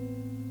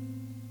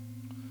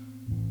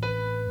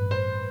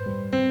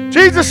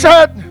 Jesus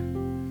said,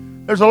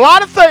 there's a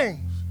lot of things.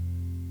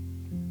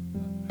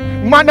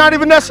 It might not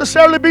even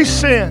necessarily be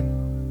sin.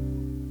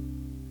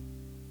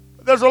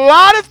 But there's a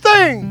lot of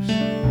things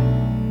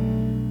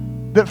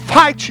that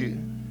fight you.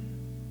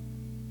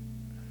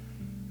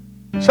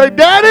 Say,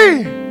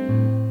 Daddy,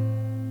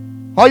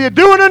 are you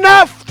doing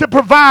enough to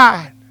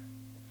provide?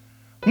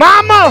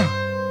 Mama,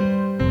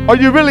 are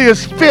you really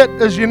as fit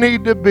as you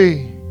need to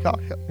be? God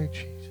help me,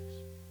 Jesus.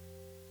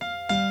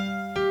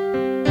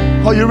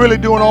 Are you really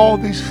doing all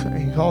these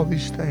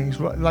things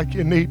like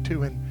you need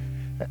to?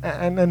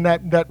 And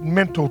that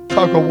mental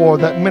tug of war,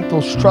 that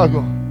mental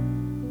struggle.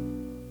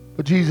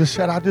 But Jesus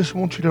said, I just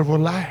want you to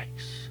relax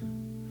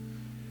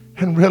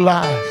and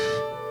realize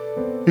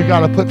you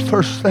got to put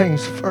first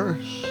things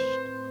first.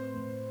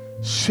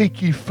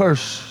 Seek ye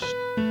first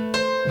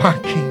my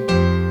kingdom.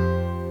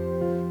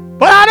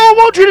 But I don't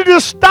want you to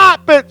just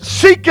stop at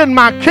seeking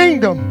my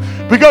kingdom,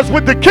 because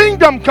with the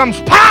kingdom comes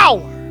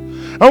power.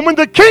 And when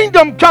the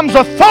kingdom comes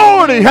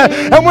authority,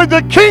 and when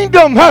the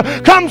kingdom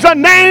comes a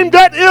name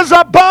that is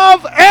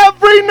above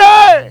every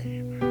name.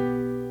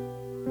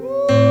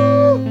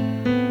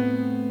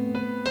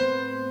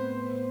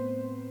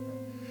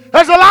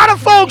 There's a lot of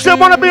folks that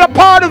want to be a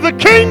part of the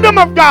kingdom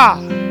of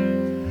God.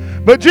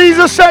 But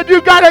Jesus said you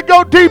got to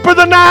go deeper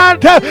than that.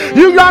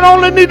 You not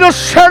only need to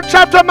search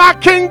after my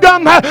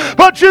kingdom,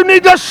 but you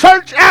need to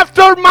search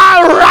after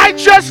my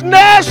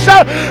righteousness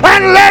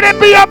and let it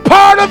be a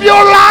part of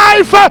your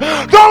life.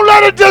 Don't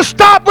let it just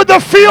stop with the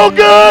feel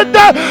good.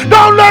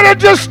 Don't let it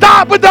just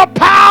stop with the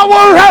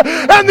power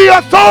and the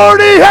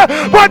authority,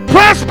 but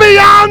press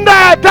beyond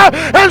that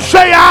and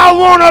say, I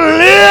want to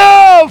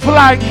live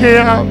like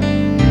Him.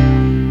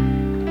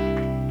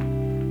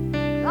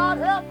 God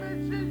help me,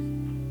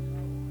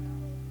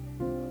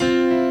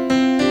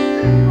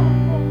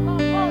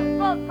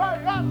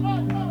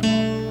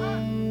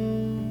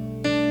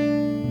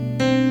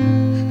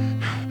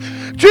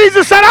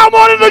 Jesus said, I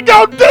wanted to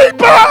go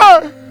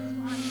deeper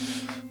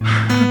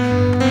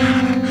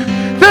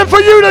than for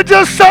you to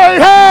just say,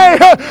 hey,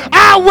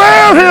 I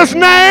wear His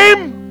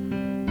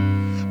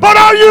name, but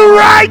are you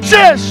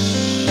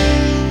righteous?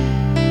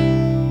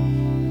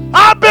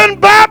 I've been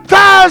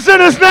baptized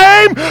in His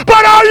name,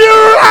 but are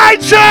you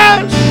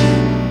righteous?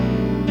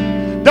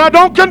 Now,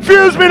 don't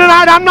confuse me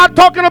tonight. I'm not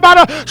talking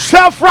about a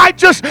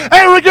self-righteous,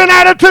 arrogant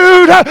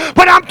attitude,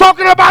 but I'm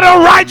talking about a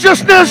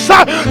righteousness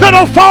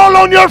that'll fall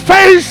on your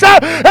face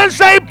and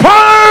say,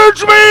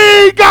 purge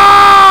me,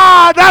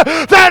 God,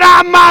 that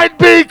I might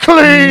be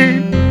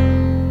clean.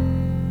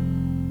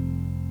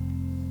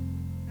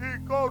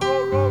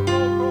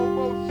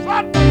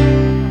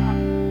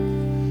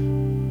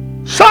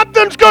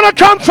 Something's going to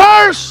come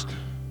first.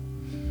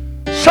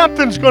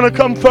 Something's going to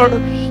come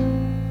first.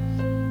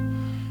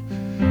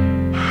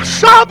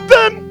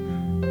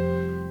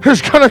 Something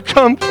is going to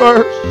come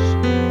first.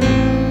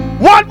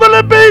 What will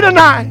it be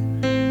tonight?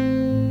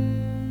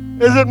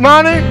 Is it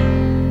money?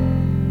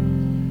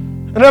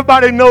 And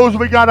everybody knows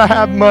we got to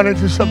have money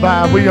to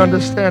survive. We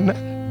understand that.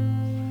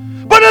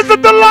 But is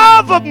it the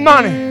love of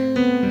money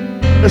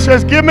that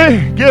says, give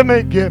me, give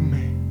me, give me?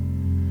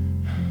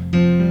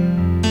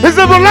 Is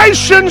it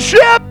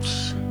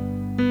relationships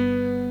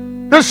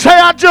that say,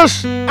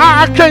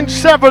 I can't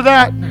sever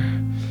that?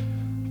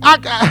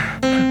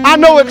 I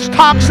know it's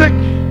toxic.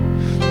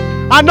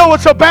 I know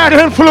it's a bad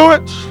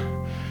influence.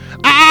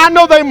 I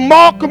know they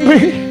mock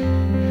me.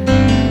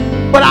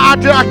 But I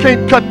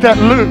can't cut that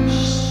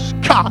loose.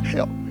 God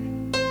help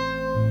me.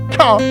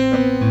 God help me.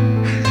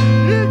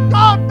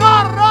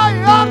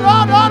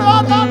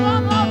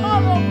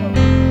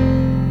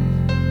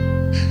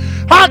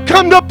 I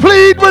come to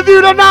plead with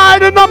you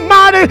tonight in the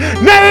mighty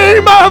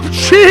name of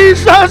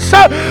Jesus.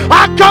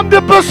 I come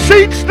to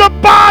beseech the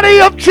body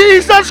of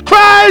Jesus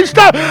Christ.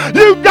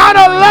 You got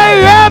to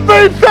lay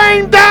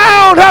everything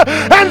down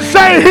and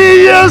say,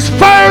 He is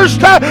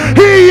first.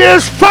 He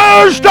is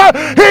first.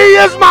 He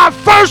is my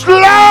first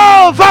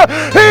love.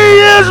 He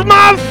is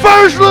my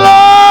first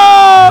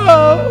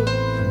love.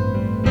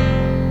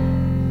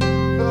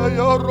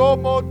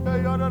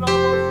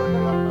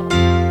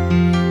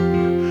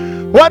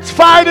 What's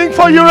fighting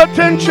for your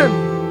attention?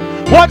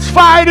 What's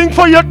fighting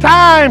for your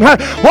time?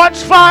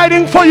 What's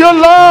fighting for your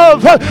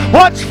love?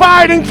 What's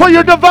fighting for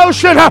your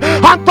devotion?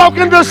 I'm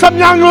talking to some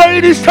young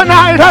ladies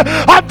tonight.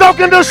 I'm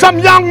talking to some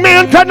young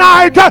men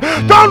tonight.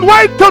 Don't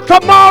wait till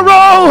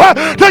tomorrow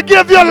to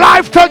give your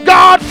life to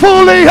God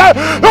fully.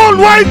 Don't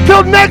wait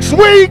till next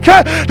week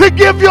to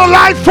give your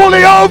life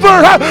fully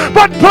over.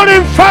 But put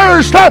Him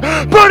first.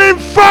 Put Him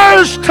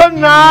first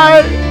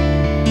tonight.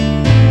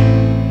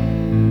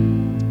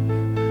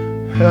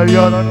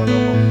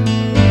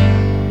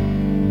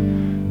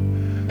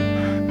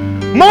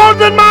 More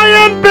than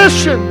my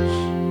ambitions,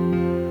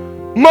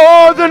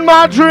 more than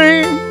my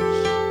dreams,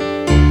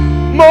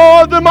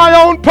 more than my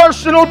own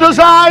personal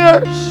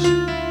desires,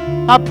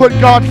 I put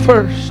God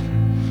first.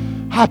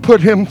 I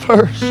put Him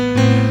first.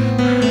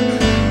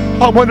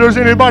 I wonder if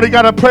anybody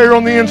got a prayer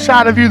on the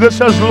inside of you that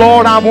says,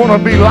 Lord, I want to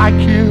be like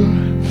you.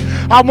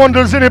 I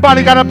wonder if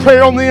anybody got a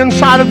prayer on the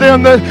inside of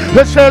them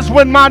that says,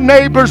 when my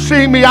neighbors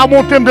see me, I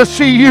want them to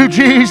see you,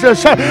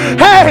 Jesus.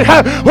 Hey,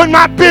 when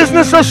my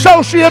business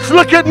associates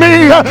look at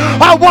me,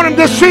 I want them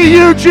to see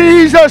you,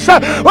 Jesus.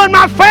 When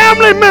my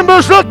family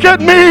members look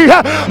at me,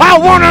 I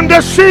want them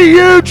to see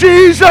you,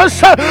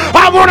 Jesus.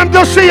 I want them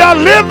to see a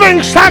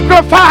living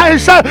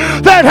sacrifice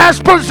that has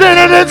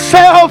presented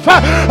itself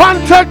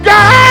unto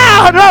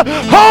God,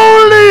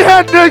 holy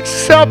and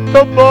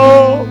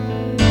acceptable.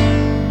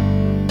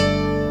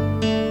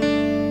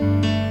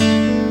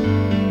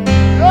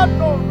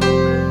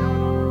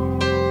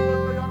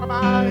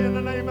 In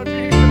the name of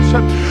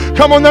Jesus.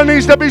 Come on, there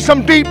needs to be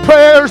some deep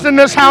prayers in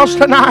this house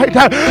tonight.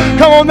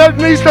 Come on, there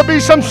needs to be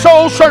some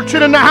soul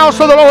searching in the house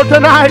of the Lord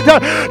tonight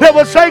that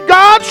would say,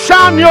 God,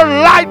 shine your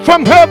light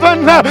from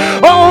heaven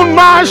on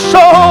my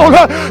soul.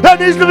 There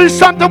needs to be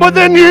something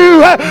within you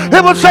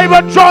that would say,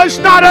 rejoice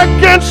not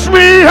against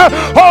me,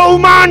 oh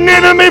mine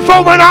enemy,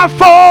 for when I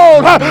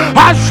fall,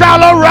 I shall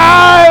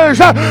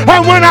arise.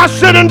 And when I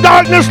sit in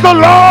darkness, the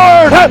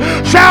Lord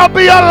shall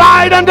be a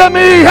light unto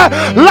me.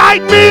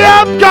 Light me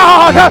up,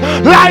 God.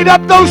 Light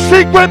up those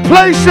secret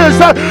places,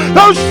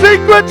 those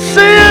secret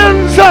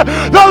sins,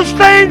 those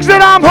things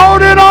that I'm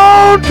holding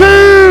on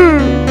to.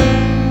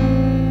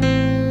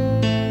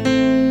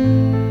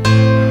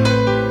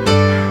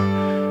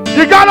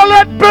 You gotta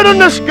let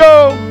bitterness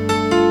go.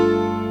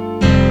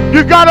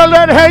 You gotta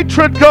let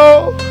hatred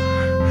go.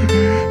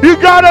 You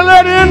gotta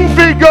let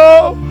envy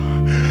go.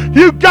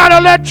 You gotta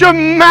let your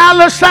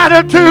malice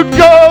attitude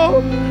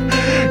go.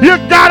 You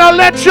gotta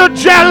let your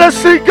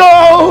jealousy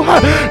go.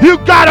 You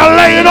gotta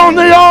lay it on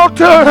the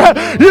altar.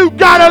 You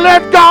gotta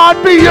let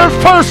God be your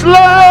first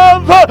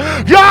love.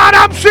 God,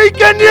 I'm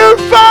seeking you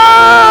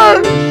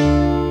first.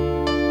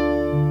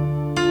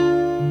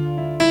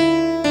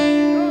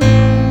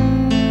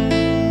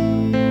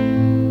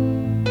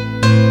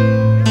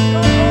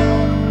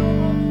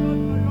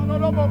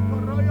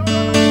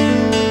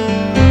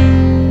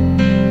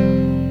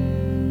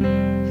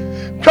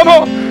 Come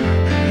on.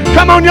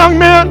 Come on, young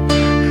men.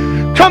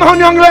 Come on,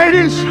 young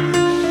ladies.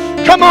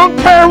 Come on,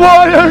 prayer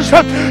warriors.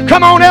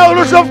 Come on,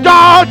 elders of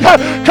God.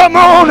 Come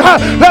on,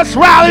 let's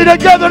rally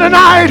together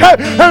tonight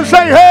and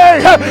say,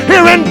 hey,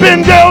 here in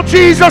Bendale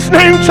Jesus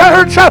Name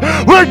Church,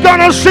 we're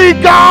going to see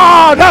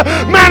God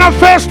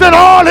manifest in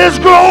all His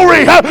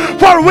glory,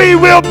 for we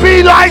will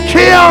be like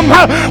Him.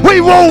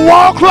 We will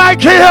walk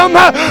like Him.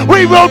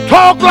 We will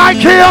talk like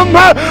Him.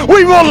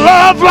 We will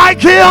love like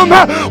Him.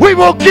 We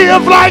will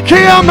give like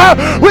Him.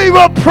 We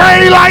will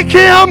pray like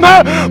Him.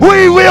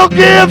 We will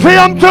give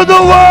Him to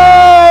the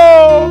world.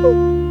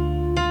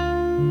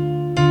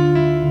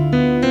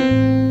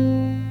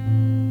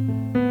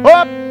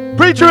 Oh,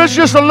 preacher, it's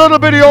just a little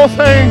bitty old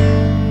thing.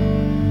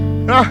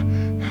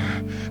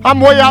 I'm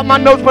way out my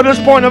notes by this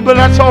point, but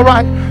that's all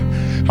right.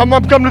 I'm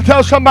come to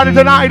tell somebody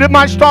tonight, it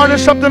might start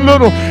as something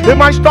little. It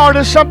might start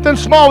as something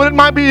small. It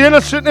might be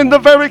innocent in the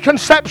very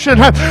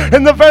conception,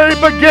 in the very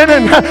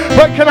beginning.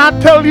 But can I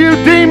tell you,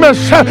 Demas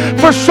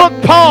forsook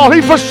Paul.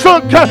 He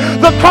forsook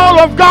the call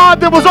of God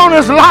that was on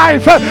his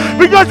life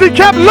because he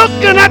kept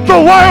looking at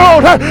the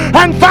world.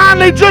 And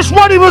finally, just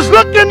what he was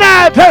looking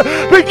at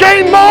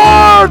became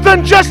more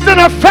than just an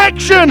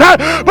affection.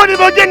 But he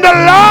began to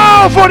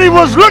love what he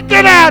was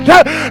looking at.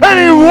 And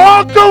he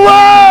walked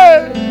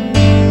away.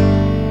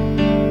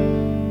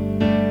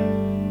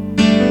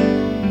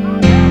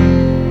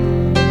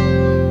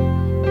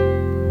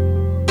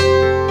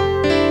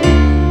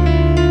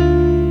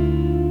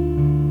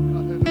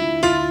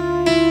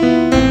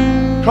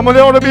 Come on,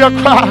 there ought to be a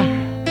cry.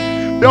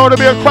 There ought to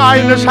be a cry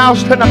in this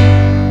house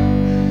tonight.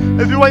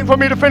 If you're waiting for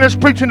me to finish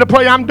preaching to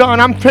pray, I'm done.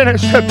 I'm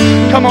finished.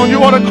 Come on,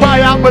 you ought to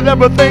cry out with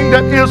everything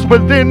that is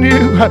within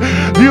you.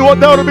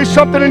 There ought to be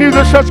something in you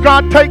that says,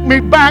 God, take me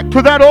back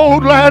to that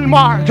old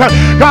landmark.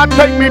 God,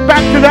 take me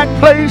back to that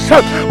place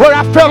where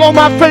I fell on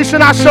my face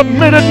and I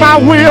submitted my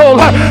will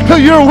to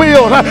your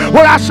will.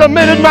 Where I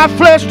submitted my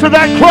flesh to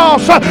that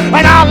cross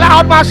and I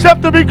allowed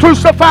myself to be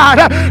crucified.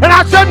 And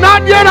I said,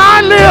 not yet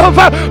I live,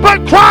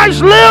 but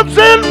Christ lives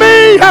in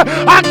me.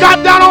 I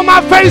got down on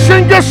my face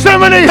in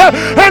Gethsemane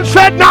and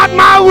said, not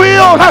my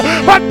will,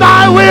 but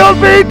thy will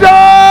be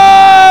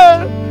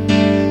done.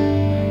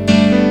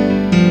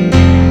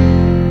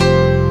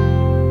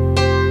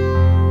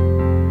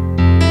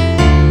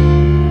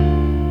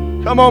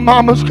 Come on,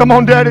 mamas. Come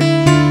on, daddy.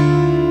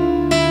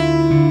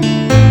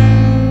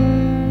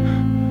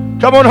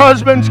 Come on,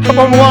 husbands. Come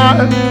on,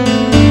 wives.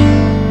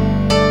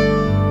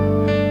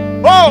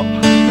 Oh,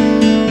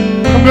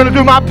 I'm going to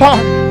do my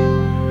part.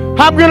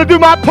 I'm going to do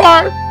my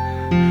part.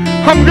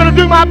 I'm going to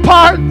do my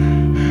part.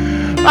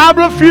 I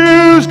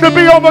refuse to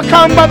be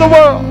overcome by the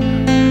world.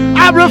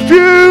 I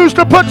refuse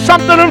to put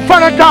something in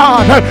front of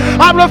God.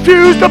 I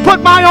refuse to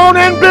put my own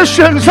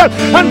ambitions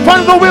in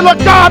front of the will of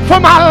God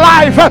for my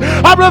life.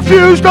 I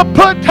refuse to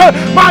put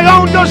my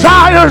own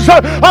desires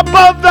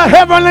above the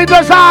heavenly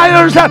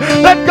desires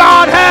that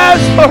God has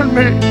for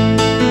me.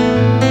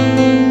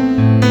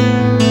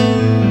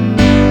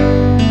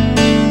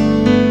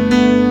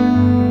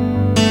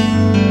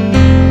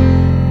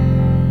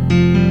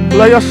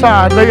 Lay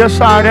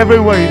aside every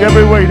weight,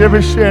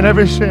 every sin,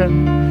 every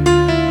sin.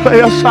 Lay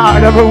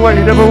aside every weight,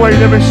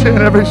 every sin,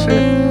 every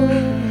sin.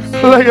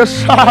 Lay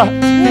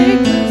aside.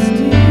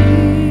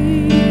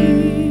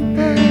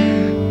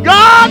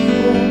 God,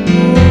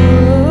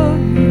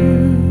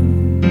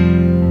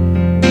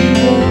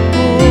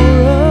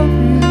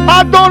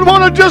 I don't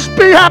want to just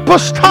be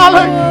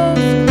apostolic.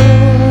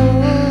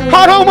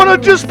 I don't want to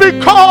just be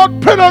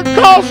called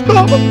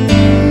Pentecostal.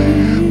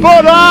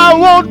 But I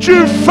want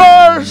you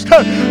first.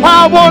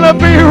 I want to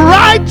be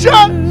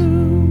righteous.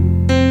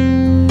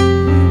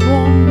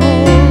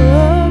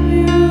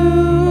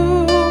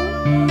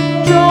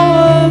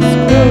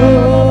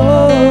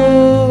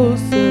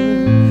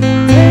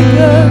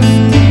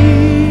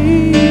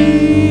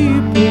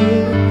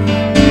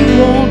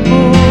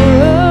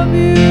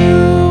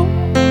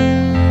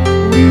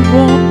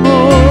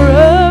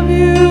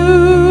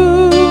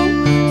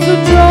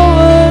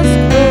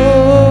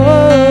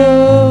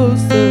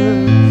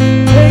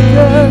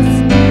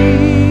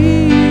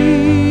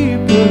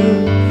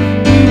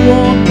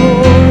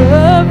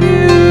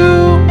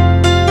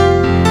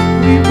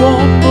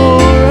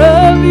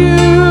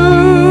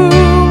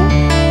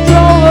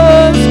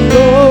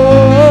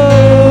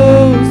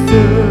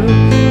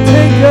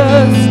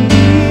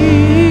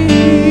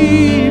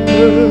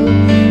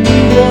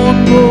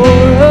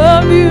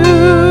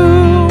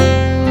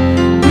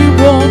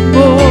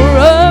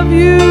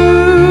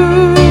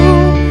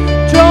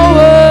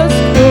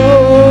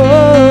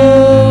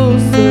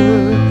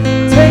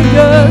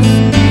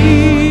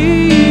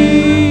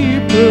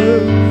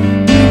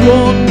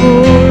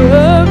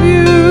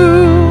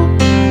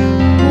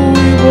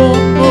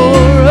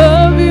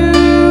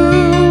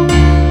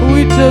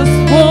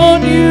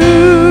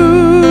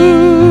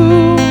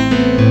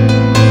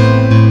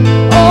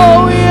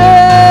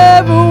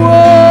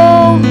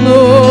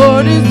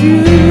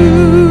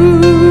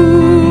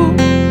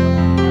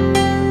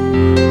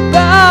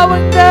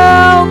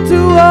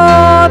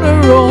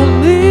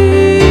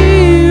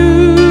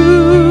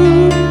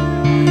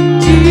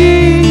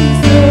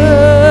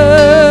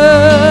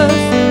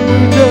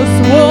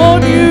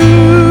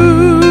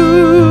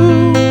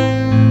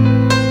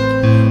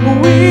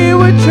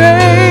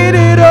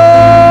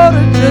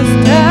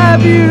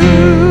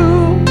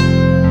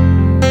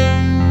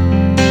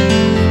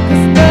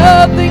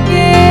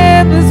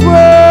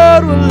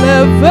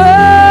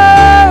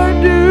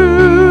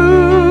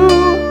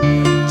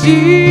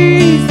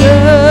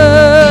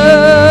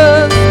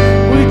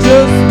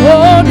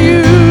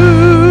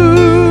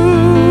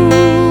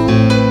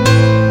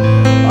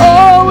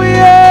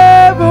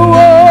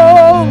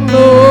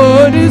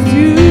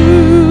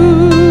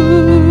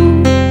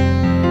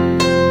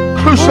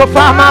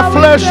 Crucify my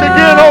flesh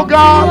again, oh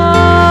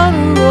God.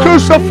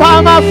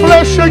 Crucify my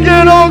flesh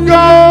again, oh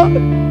God.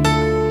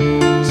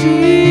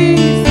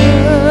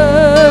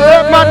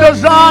 Let my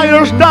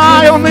desires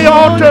die on the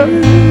altar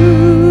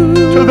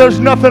till there's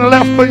nothing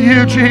left but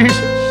you, Jesus.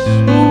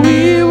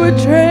 We would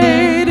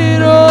trade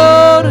it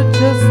all to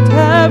just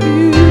have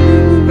you.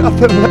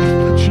 Nothing left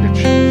but you,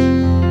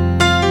 Jesus.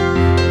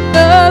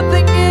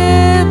 Nothing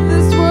in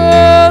this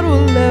world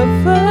will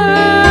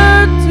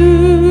ever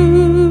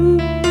do.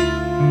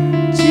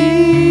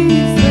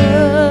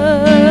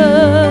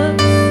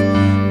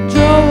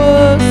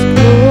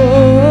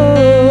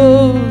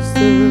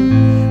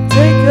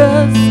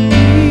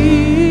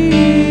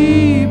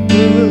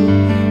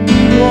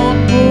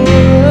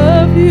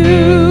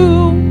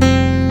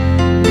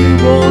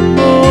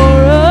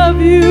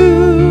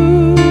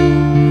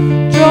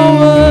 Draw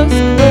us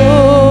close.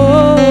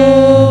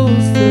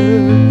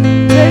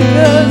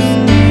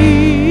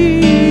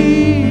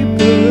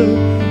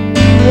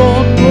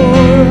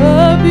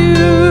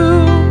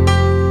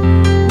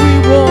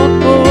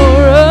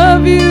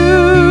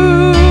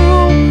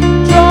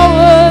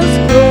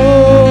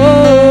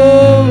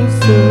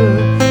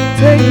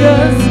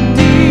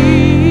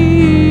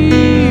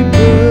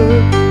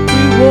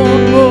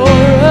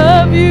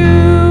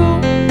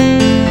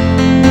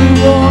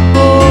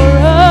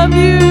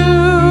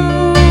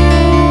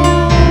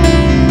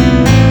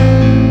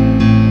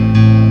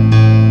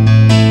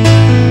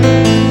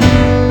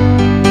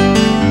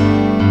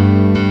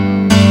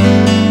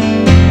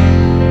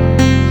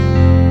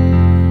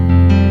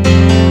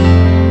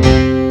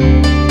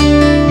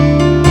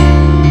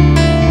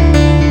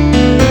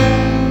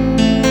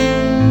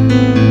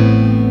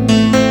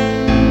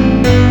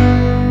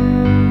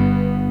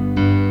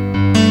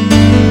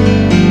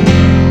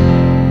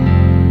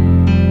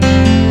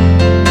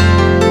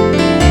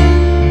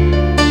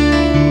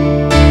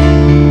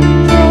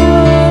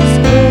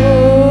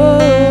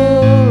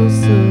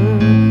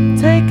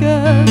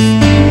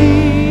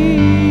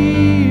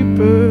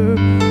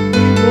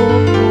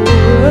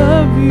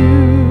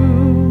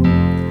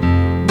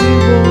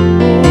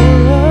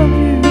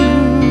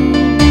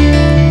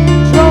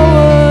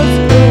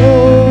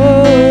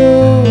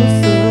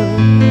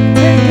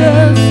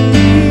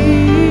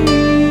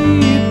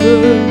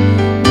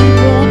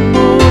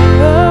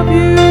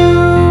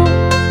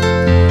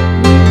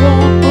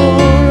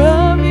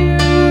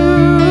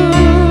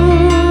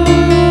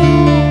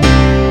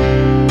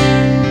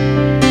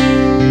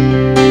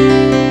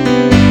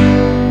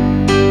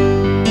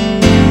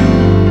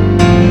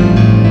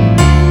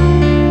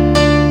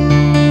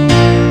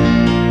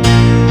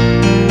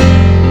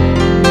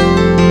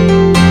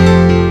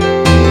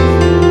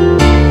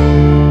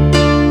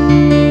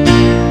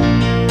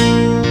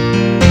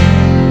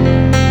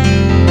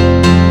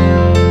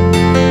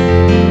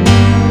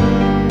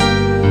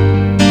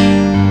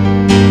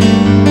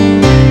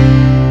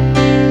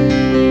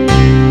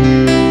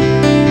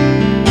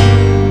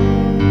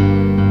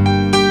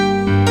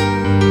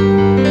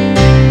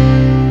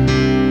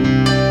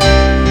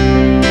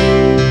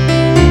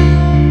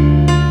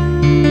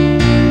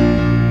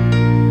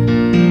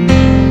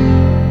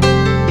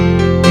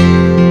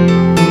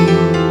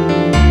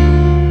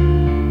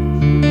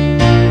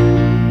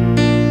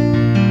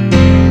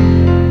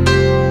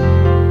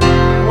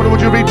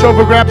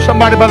 over, grab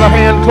somebody by the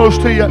hand close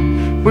to you.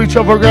 Reach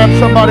over, grab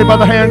somebody by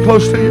the hand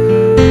close to you.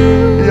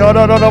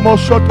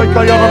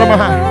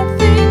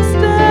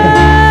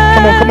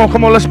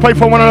 Come on. Let's pray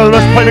for one another.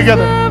 Let's pray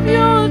together.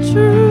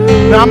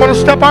 Now I'm going to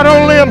step out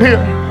on a limb here.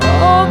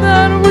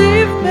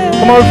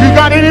 Come on, if you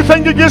got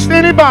anything against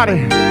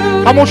anybody,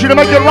 I want you to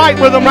make it right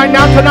with them right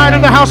now tonight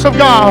in the house of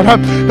God.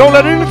 Don't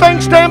let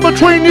anything stand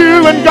between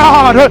you and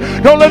God.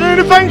 Don't let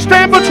anything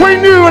stand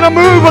between you and a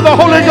move of the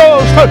Holy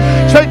Ghost.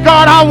 Say,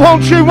 God, I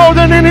want you more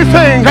than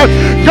anything.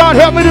 God,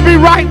 help me to be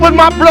right with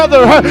my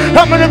brother.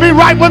 Help me to be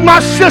right with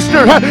my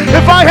sister.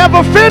 If I have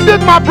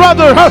offended my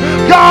brother,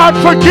 God,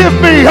 forgive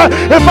me.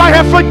 If I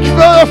have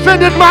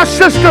offended my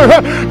sister,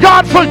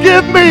 God,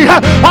 forgive me.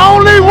 I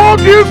only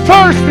want you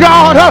first,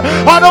 God.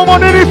 I don't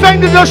want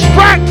anything to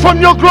distract from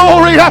your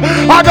glory.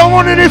 I don't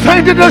want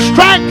anything to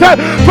distract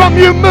from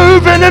you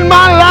moving in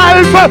my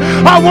life.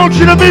 I want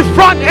you to be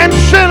front and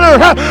center.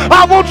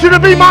 I want you to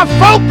be my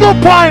focal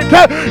point.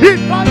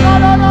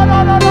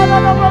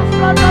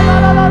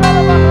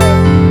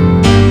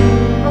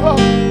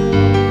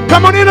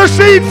 Come on,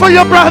 intercede for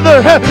your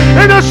brother.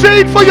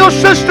 Intercede for your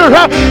sister.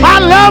 I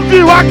love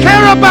you. I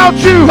care about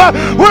you.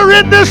 We're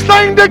in this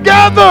thing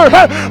together.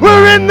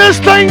 We're in this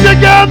thing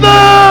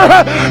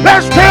together.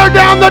 Let's tear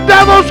down the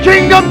devil's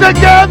kingdom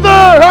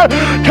together.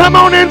 Come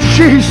on in,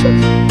 Jesus.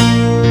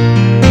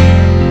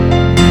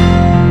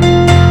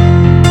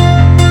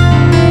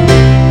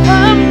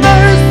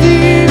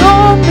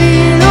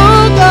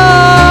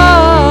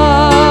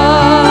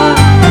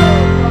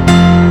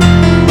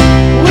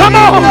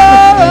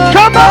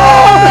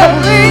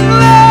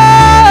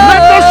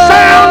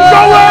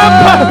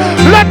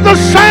 Let the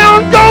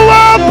sound go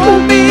up. Show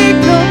me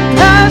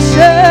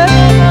compassion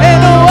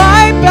and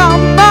wipe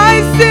out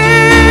my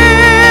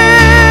sin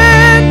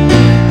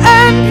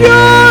and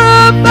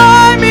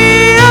purify me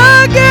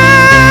again.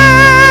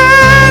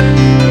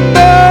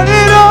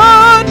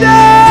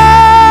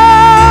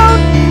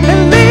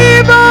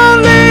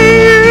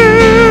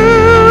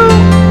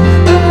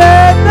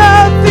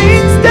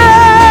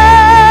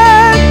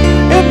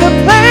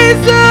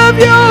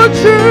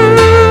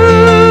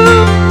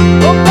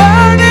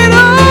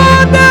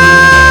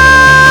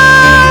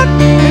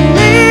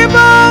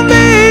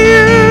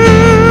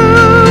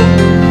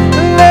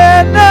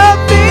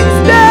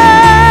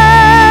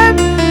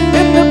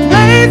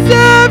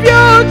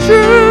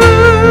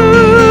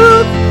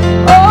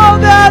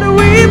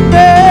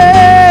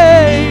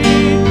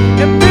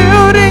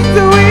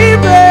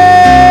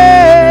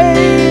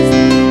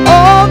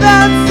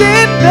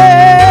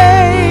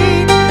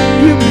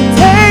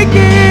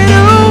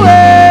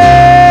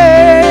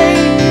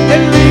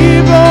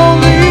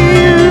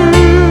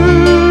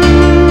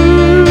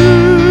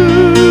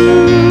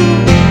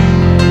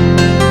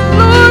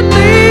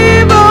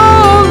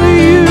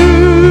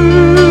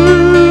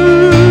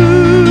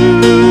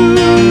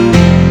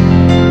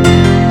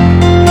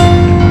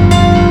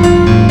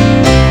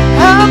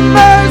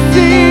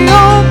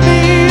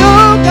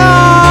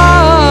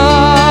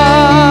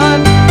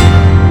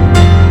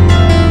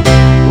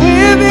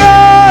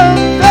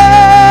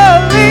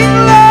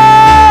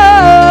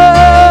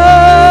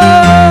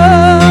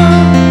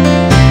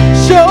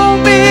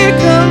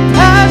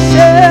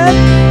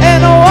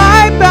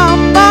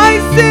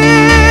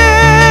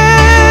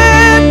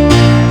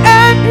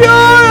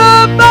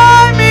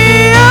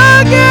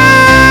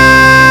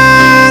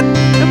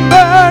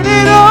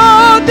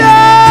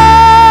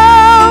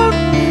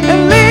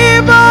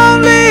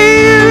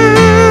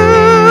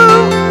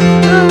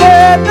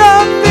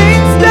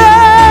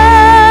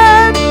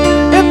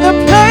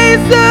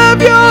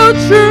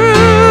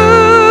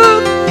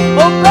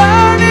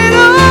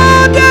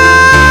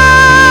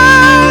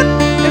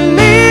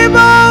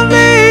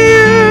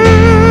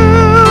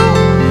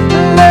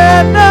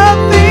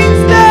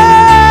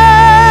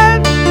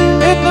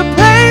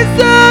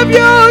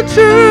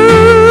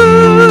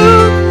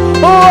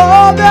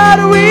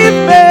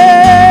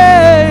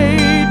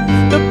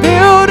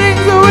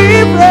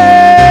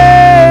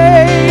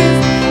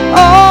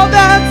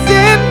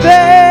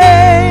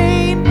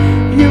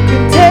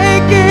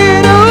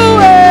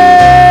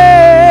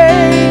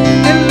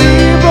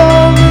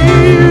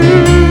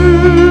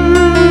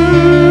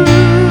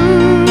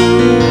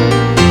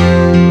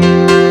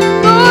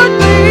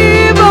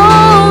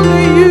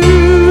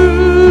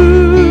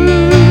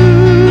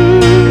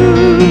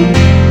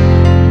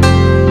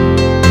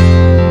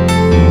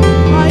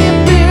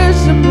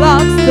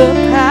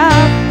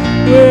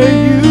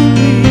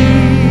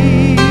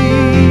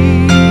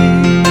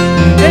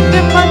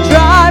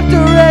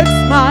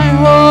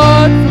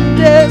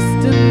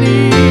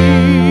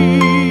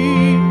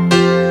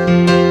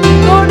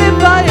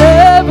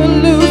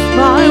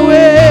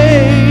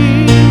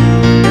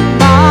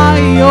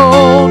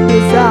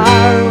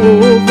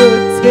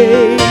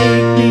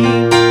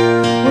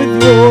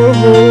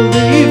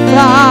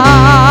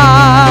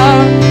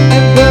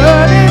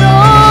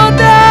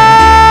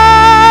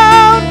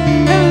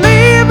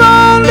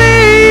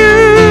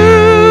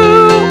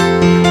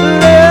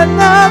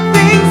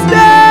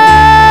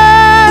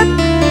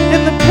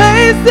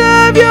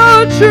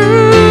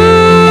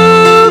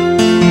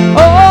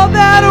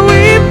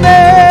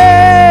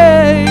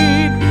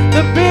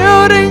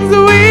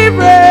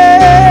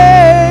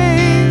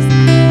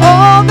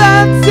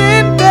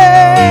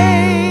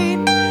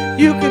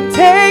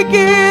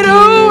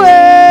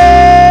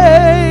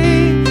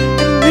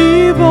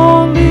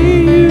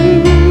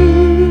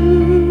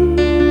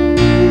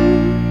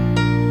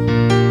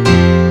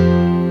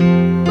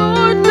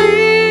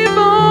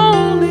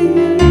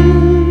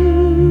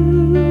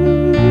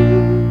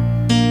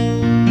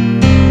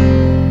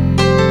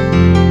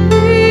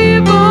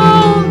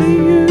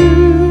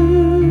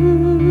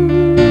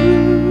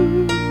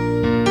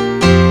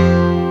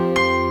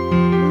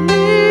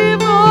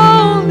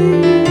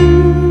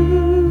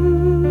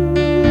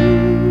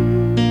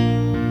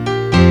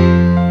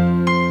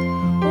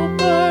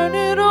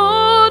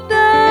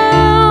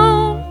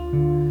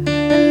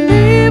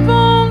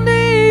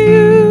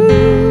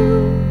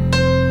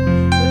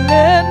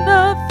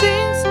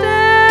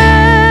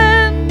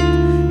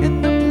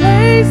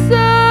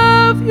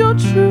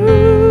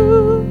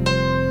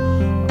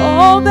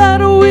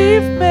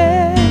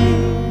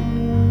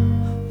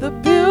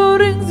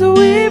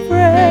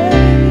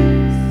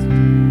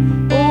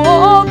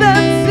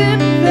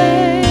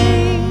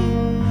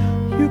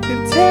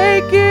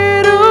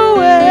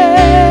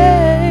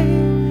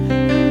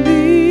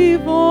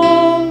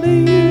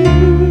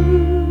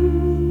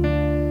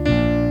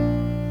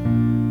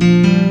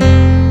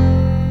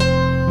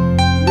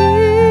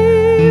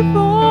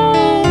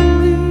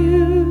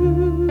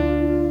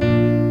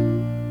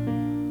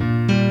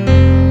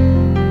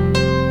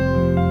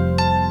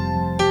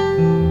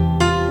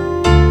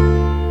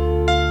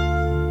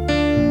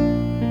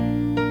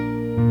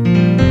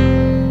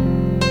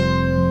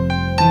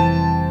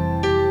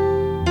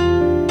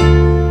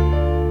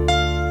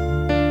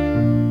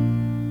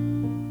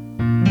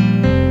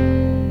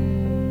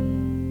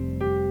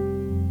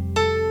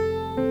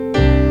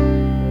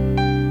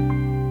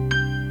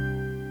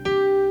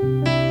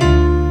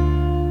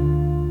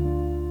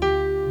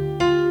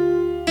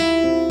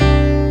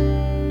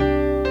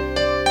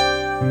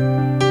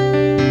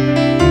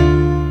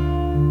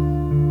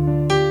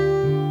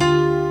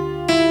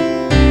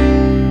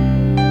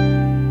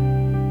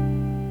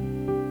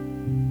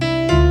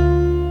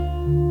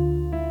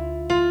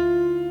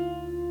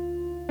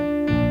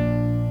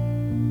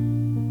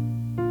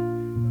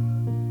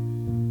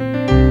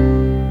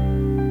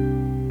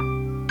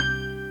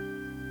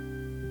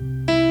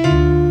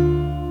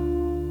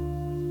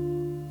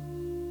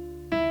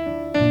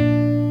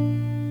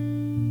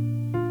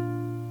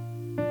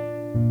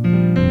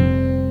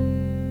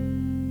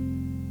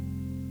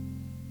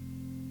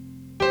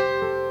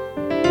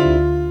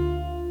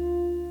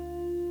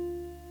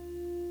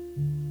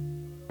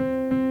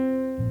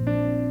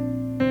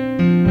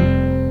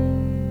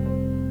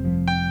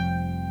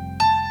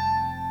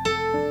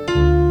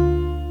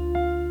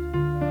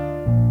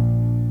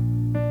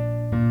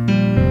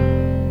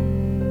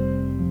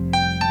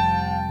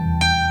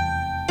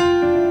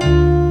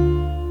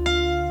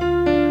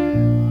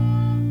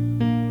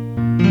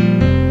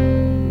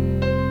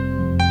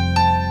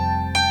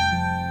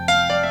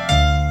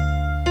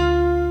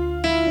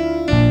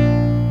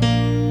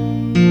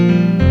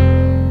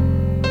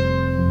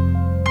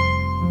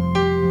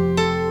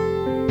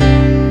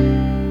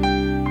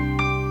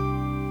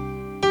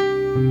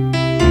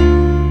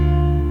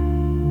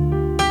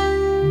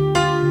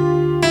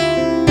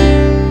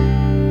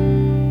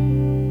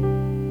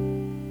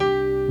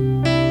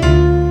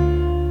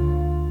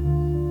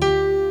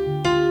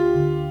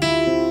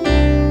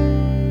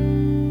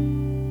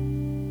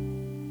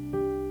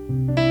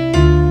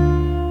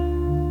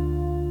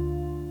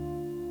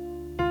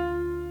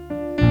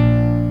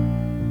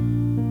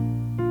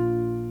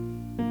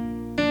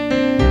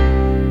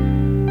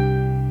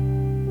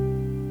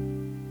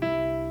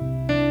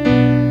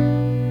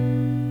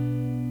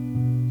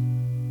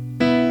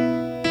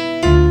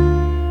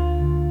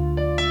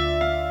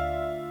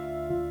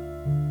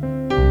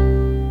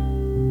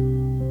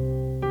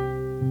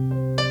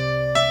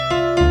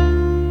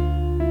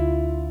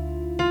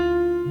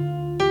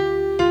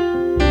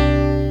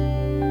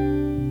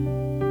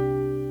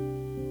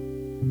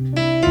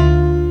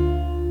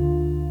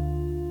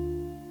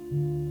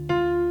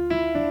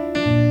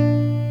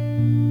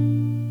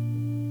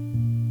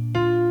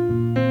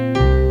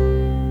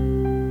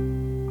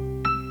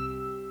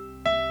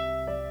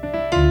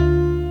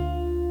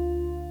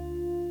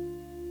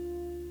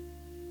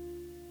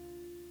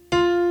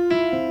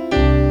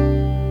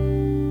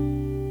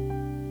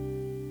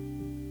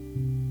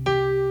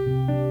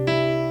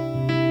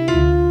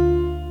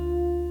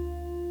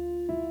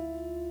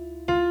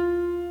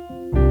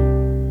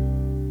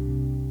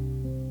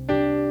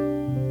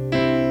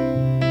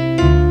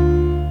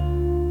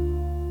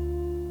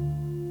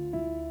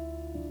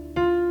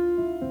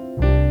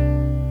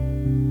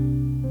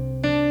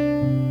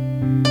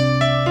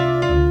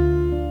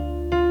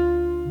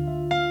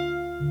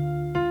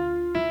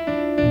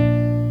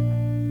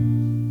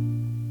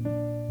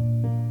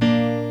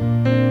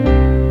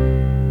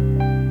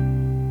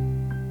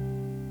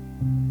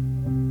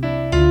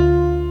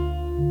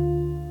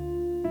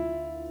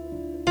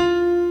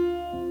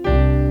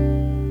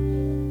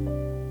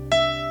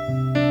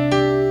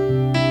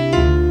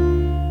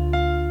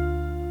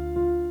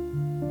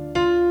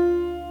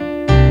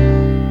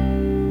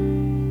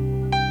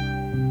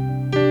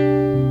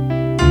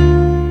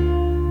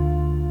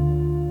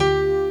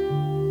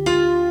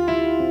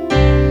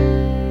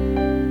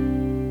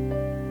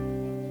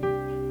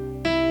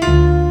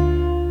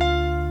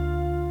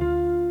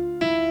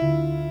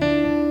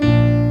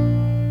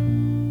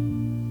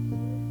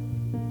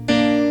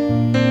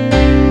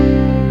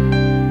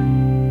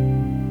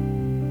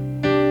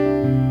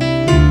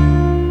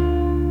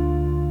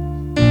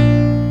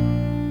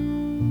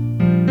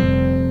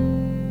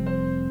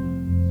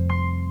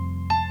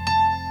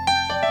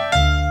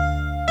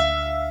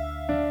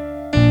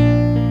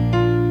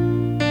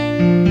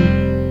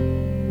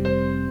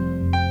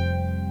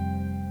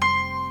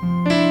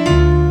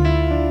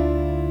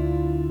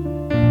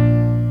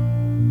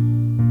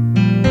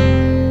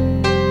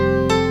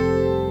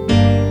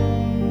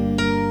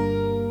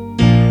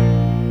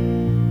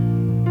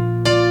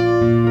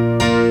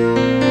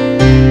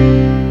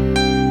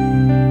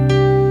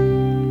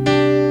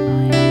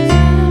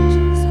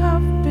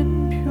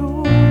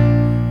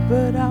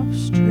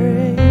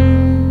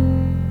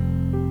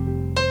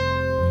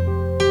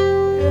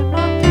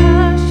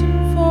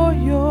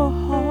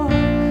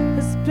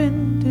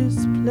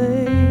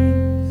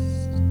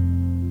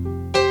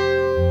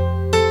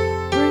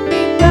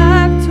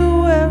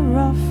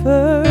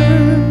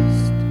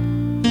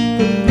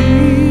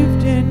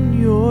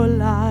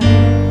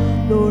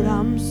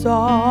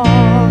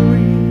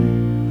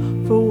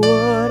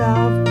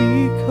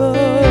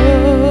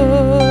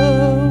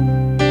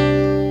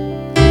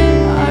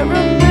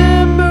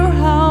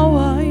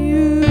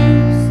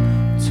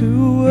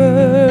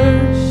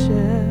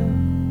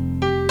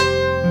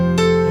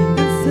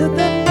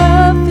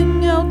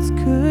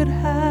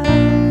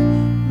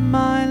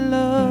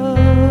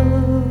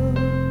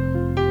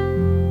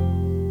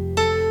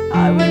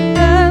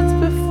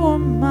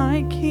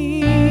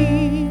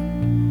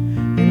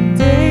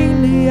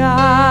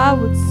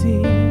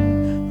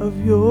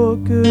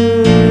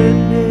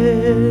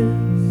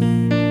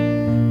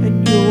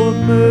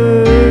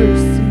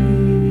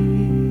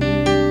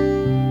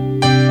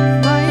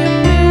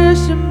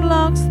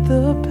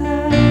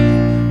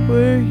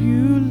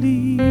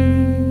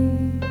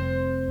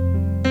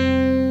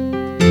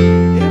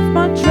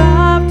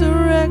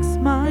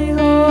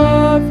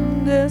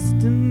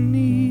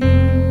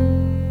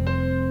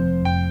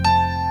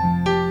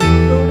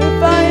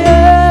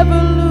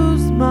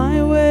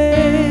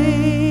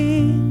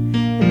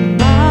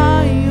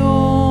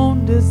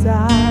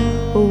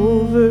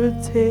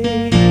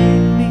 take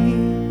me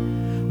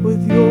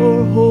with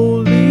your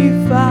holy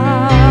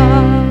fire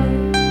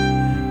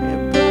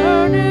and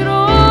burn it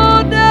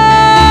all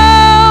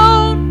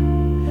down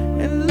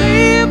and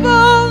leave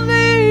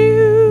only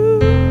you.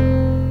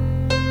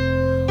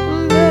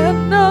 Let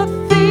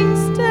nothing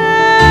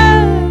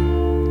stand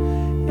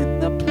in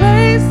the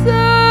place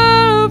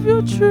of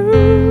your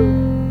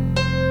truth.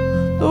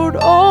 Lord,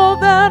 all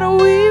that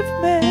we've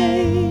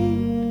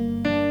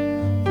made,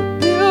 the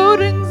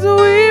buildings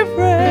we've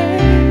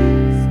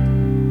raised,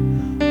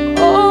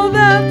 all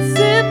that's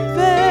in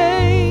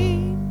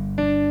vain,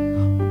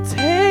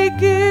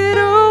 take it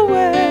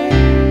away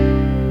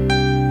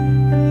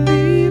and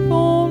leave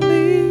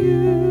only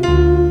you.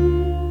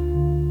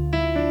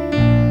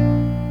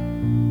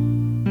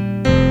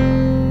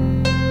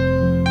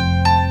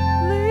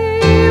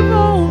 Leave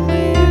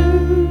only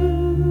you.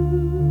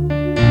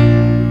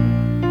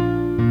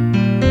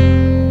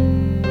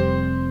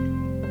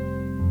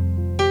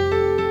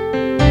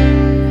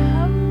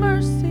 Have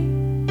mercy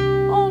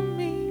on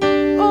me,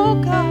 oh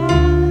God,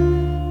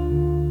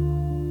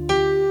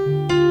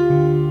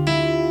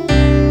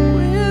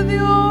 with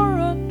your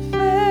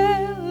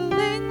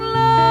unfailing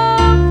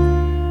love.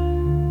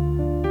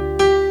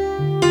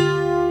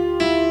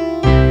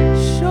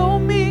 Show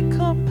me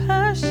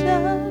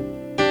compassion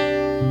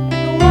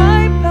and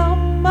wipe out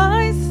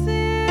my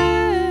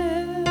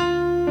sin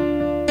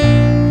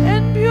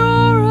and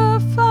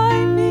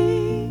purify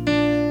me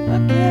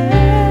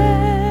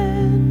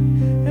again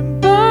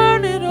and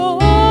burn it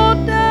all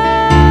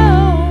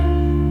down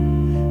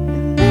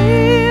and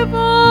leave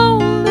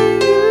only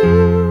you.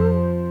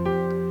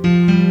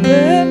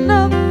 Let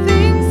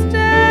nothing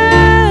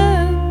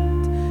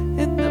stand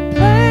in the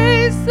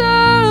place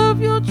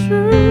of your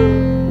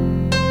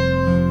truth.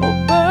 Oh,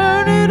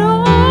 burn it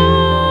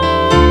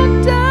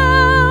all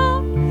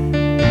down,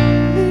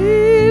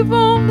 leave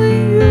only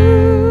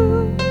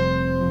you.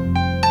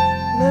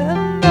 Let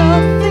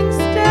nothing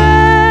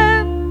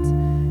stand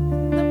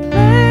in the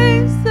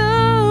place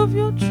of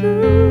your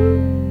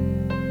truth.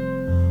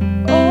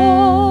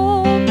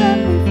 All that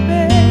we've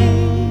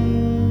made,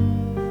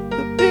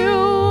 the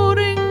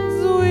buildings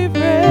we've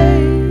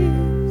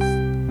raised,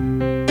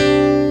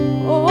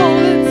 all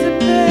that's in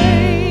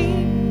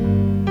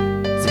vain,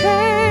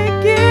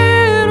 take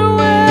it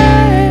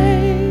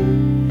away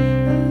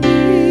and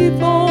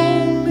leave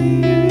only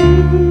you.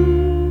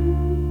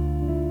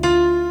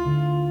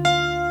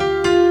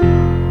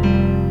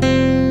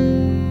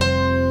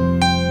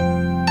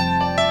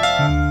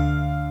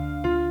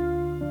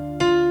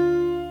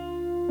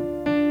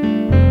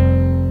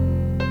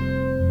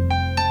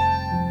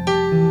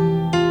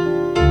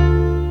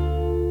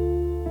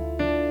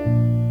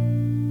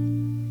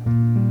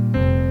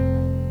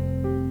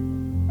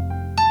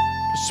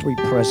 Sweet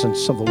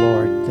presence of the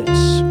Lord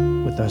that's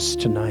with us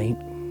tonight.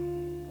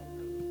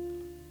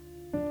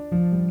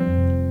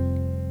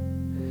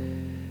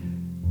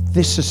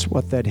 This is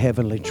what that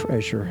heavenly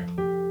treasure,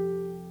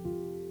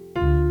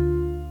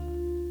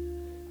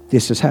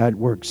 this is how it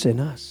works in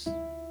us.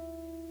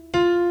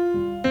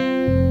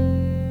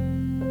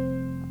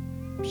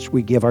 As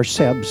we give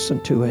ourselves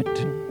into it,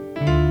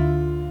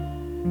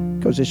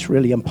 because it's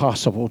really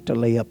impossible to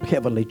lay up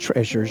heavenly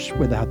treasures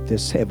without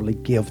this heavenly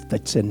gift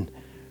that's in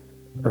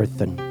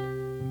earthen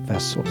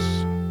vessels.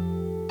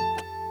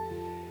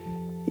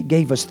 He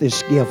gave us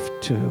this gift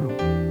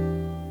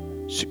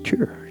to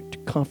secure, to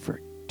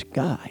comfort, to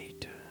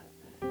guide,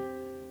 to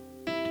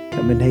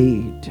come and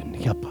aid and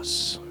help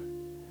us.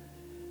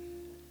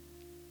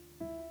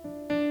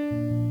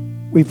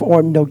 We've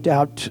warned, no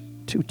doubt,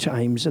 2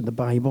 times in the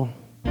Bible.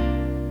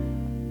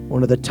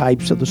 One of the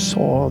types of the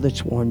soil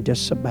that's warned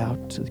us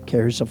about the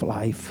cares of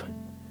life,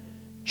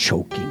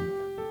 choking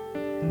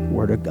the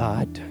Word of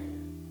God.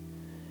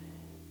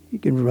 You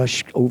can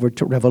rush over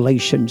to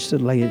Revelations to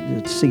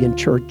see in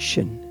church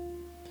and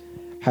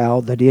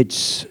how that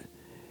it's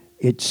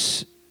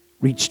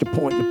reached a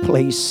point and a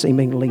place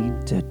seemingly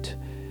that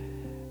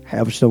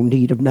has no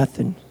need of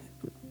nothing.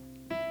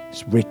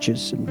 It's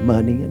riches and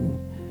money and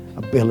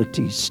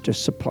abilities to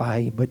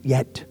supply, but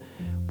yet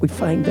we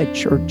find that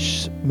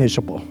church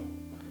miserable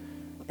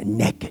and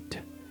naked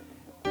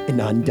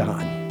and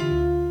undone.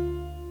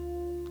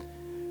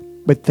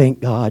 But thank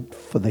God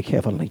for the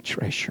heavenly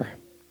treasure.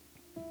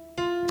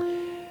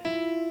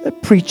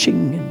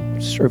 Preaching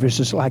and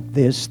services like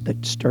this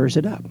that stirs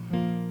it up.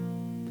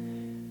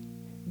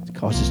 It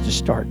causes to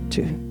start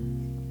to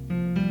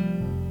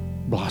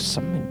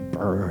blossom and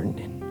burn.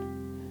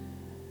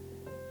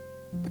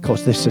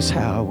 Because this is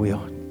how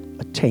we'll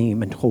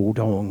attain and hold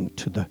on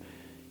to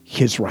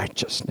His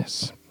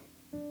righteousness.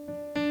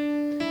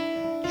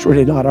 It's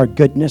really not our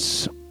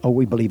goodness. Oh,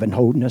 we believe in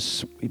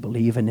holiness. We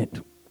believe in it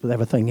with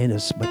everything in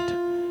us.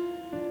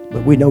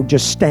 But we know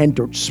just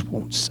standards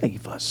won't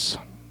save us.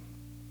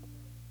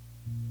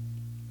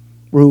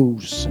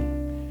 Rules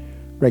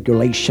and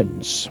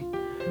regulations.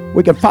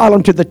 We can follow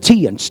them to the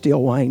T and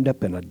still wind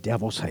up in a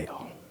devil's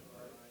hell.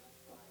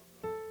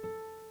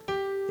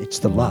 It's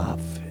the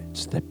love.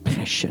 It's the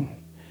passion.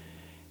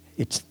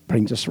 It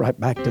brings us right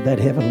back to that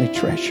heavenly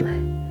treasure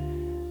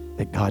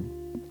that God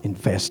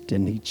invests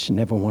in each and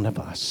every one of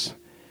us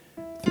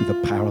through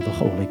the power of the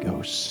Holy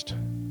Ghost.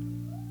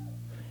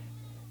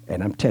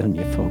 And I'm telling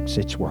you, folks,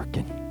 it's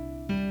working.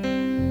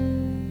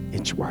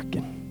 It's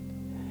working.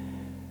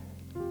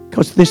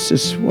 Because this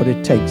is what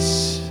it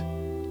takes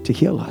to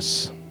heal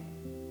us.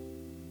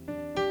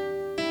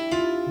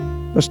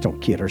 Let's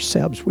don't kid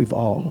ourselves. We've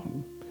all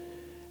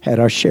had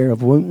our share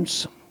of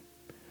wounds.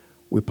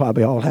 We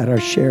probably all had our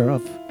share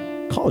of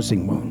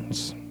causing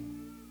wounds.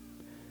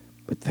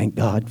 But thank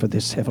God for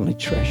this heavenly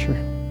treasure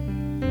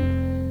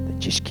that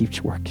just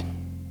keeps working.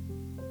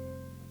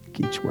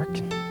 Keeps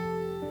working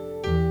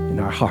in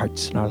our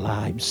hearts and our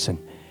lives and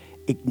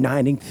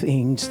igniting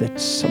things that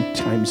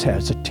sometimes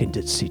has a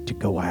tendency to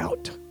go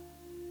out.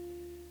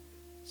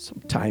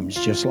 Sometimes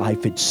just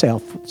life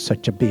itself with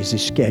such a busy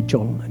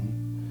schedule and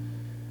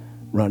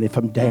running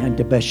from Dan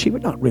to Bathsheba,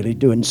 not really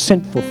doing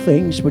sinful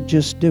things, but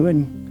just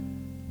doing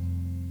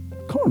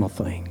carnal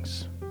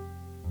things.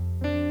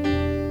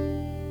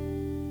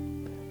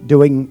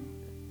 Doing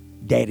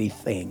daddy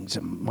things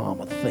and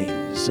mama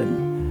things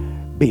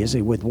and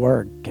busy with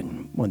work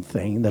and one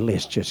thing, the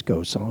list just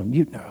goes on,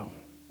 you know.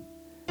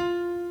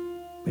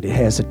 But it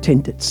has a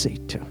tendency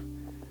to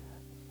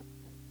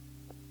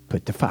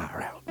put the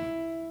fire out.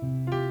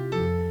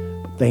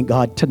 But thank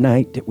God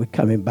tonight that we're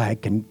coming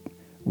back and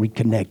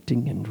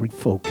reconnecting and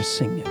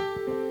refocusing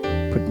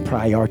and putting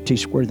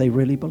priorities where they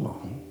really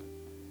belong.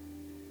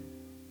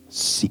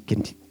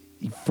 Seeking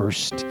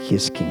first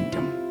His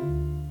kingdom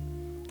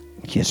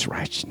and His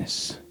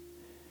righteousness.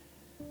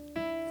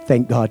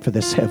 Thank God for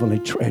this heavenly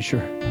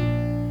treasure.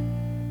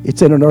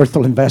 It's in an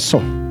earthen vessel.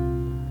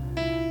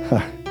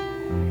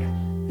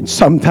 And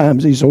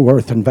sometimes these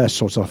earthen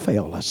vessels will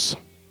fail us.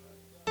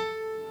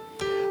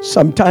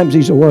 Sometimes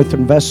these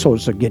earthen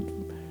vessels will get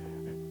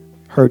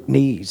hurt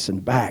knees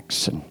and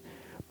backs and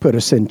put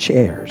us in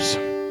chairs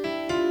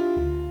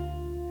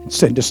and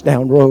send us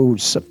down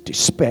roads of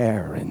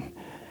despair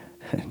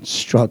and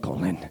struggle.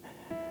 But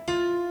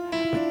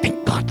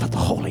thank God for the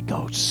Holy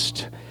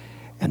Ghost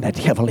and that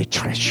heavenly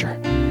treasure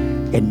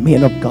and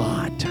men of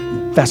God,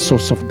 and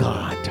vessels of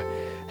God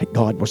that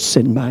God will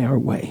send by our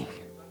way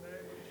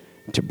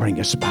to bring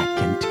us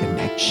back into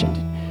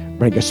connection,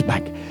 bring us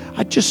back.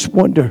 I just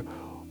wonder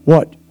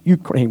what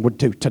Ukraine would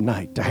do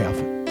tonight to have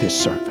this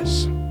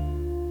service,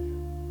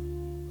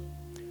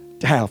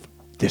 to have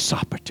this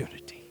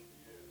opportunity.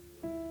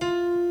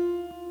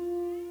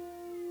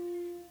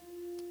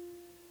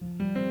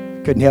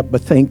 Couldn't help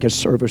but think as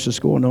service is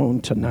going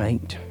on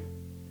tonight,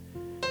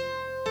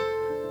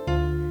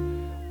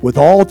 with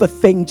all the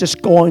things that's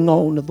going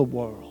on in the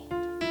world,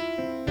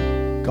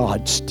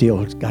 God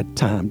still got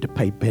time to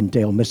pay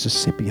Bendale,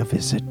 Mississippi a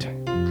visit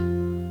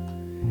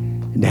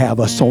and to have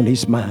us on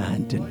His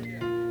mind and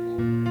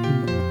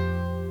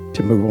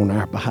to move on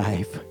our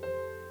behalf.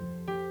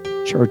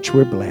 Church,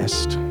 we're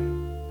blessed.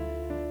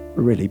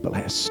 We're really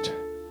blessed.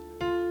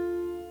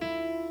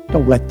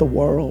 Don't let the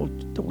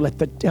world, don't let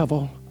the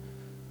devil,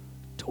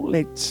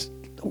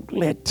 don't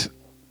let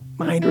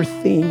minor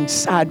things,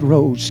 side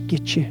roads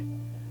get you.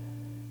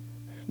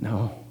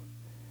 No,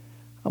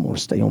 I'm going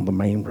to stay on the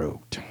main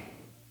road.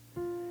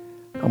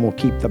 I'm going to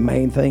keep the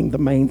main thing the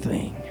main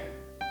thing.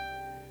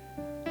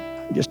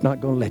 I'm just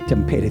not going to let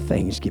them petty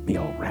things get me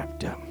all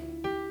wrapped up.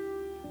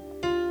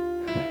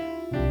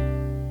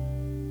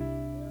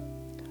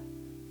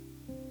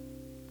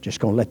 Just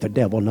going to let the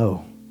devil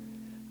know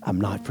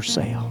I'm not for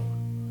sale.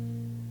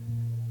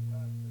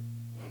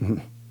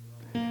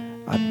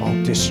 I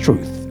bought this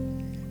truth.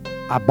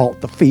 I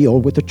bought the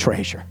field with the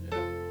treasure.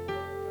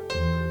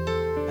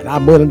 And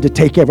I'm willing to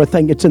take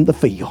everything that's in the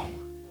field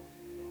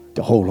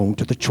to hold on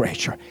to the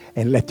treasure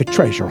and let the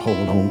treasure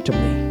hold on to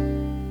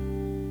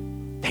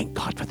me. Thank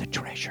God for the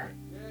treasure.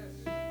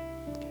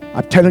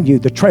 I'm telling you,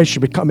 the treasure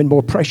is becoming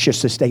more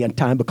precious this day and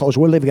time because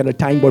we're living in a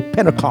time where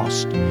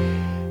Pentecost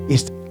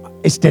is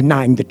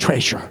denying the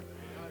treasure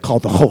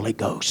called the Holy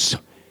Ghost.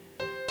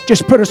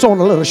 Just put us on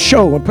a little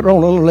show and put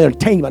on a little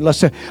entertainment,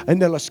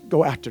 and then let's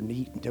go out and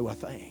eat and do a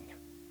thing.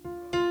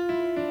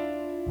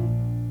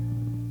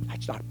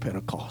 That's not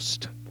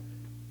Pentecost.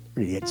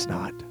 Really, it's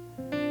not.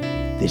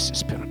 This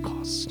is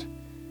Pentecost.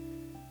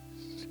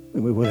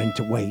 When we're willing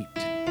to wait,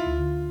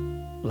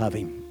 love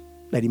Him,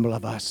 let Him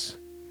love us,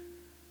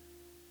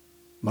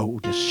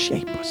 mold us,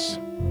 shape us.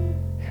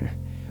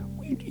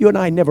 You and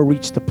I never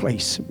reach the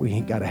place we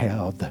ain't got to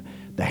have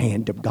the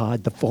hand of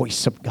God, the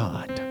voice of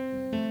God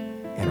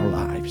in our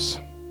lives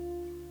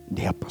and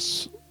help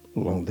us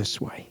along this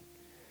way.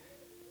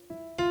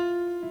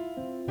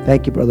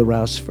 Thank you, Brother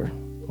Rouse, for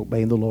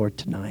obeying the Lord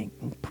tonight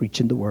and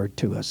preaching the word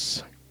to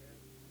us.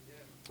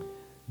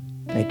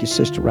 Thank you,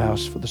 Sister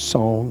Rouse, for the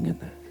song and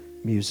the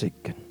music.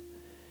 And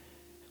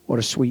what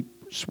a sweet,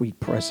 sweet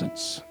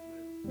presence.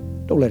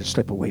 Don't let it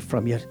slip away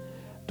from you.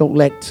 Don't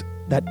let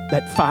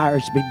that fire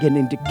is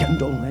beginning to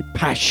kindle, that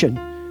passion.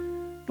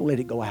 Don't let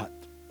it go out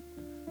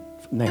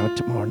from now to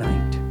tomorrow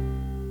night.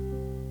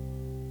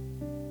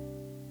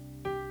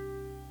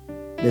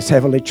 This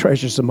heavenly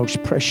treasure is the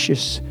most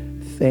precious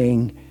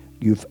anything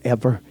you've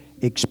ever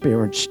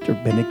experienced or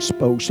been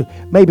exposed to.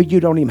 Maybe you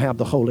don't even have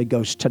the Holy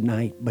Ghost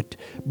tonight, but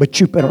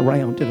you've been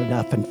around it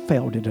enough and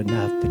felt it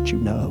enough that you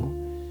know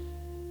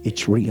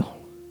it's real.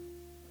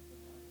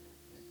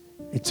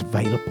 It's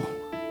available.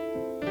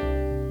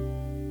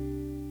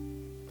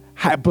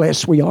 How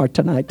blessed we are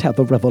tonight to have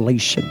a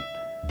revelation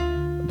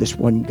of this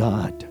one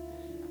God,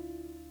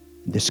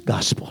 this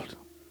gospel.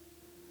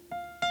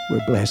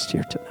 We're blessed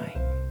here tonight.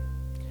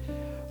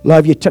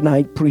 Love you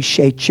tonight.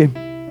 Appreciate you.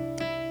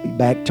 Be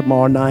back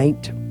tomorrow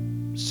night,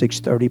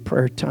 6:30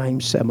 prayer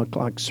time, 7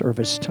 o'clock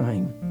service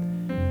time.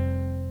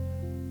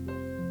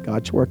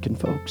 God's working,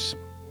 folks.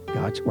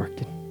 God's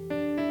working.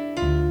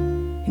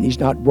 And He's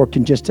not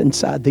working just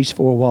inside these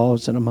four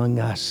walls and among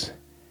us.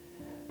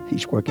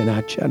 He's working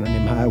out you on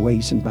them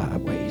highways and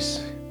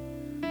byways.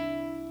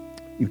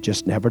 You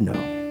just never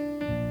know.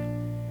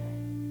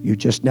 You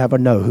just never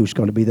know who's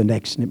going to be the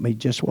next, and it may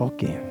just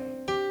walk in.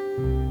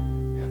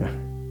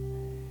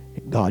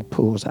 God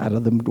pulls out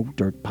of them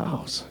dirt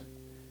piles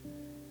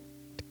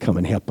to come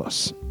and help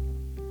us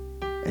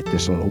at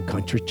this little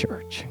country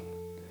church.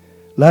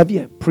 Love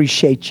you.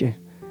 Appreciate you.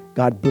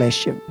 God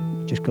bless you.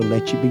 Just going to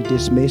let you be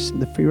dismissed in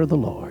the fear of the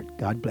Lord.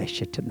 God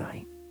bless you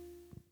tonight.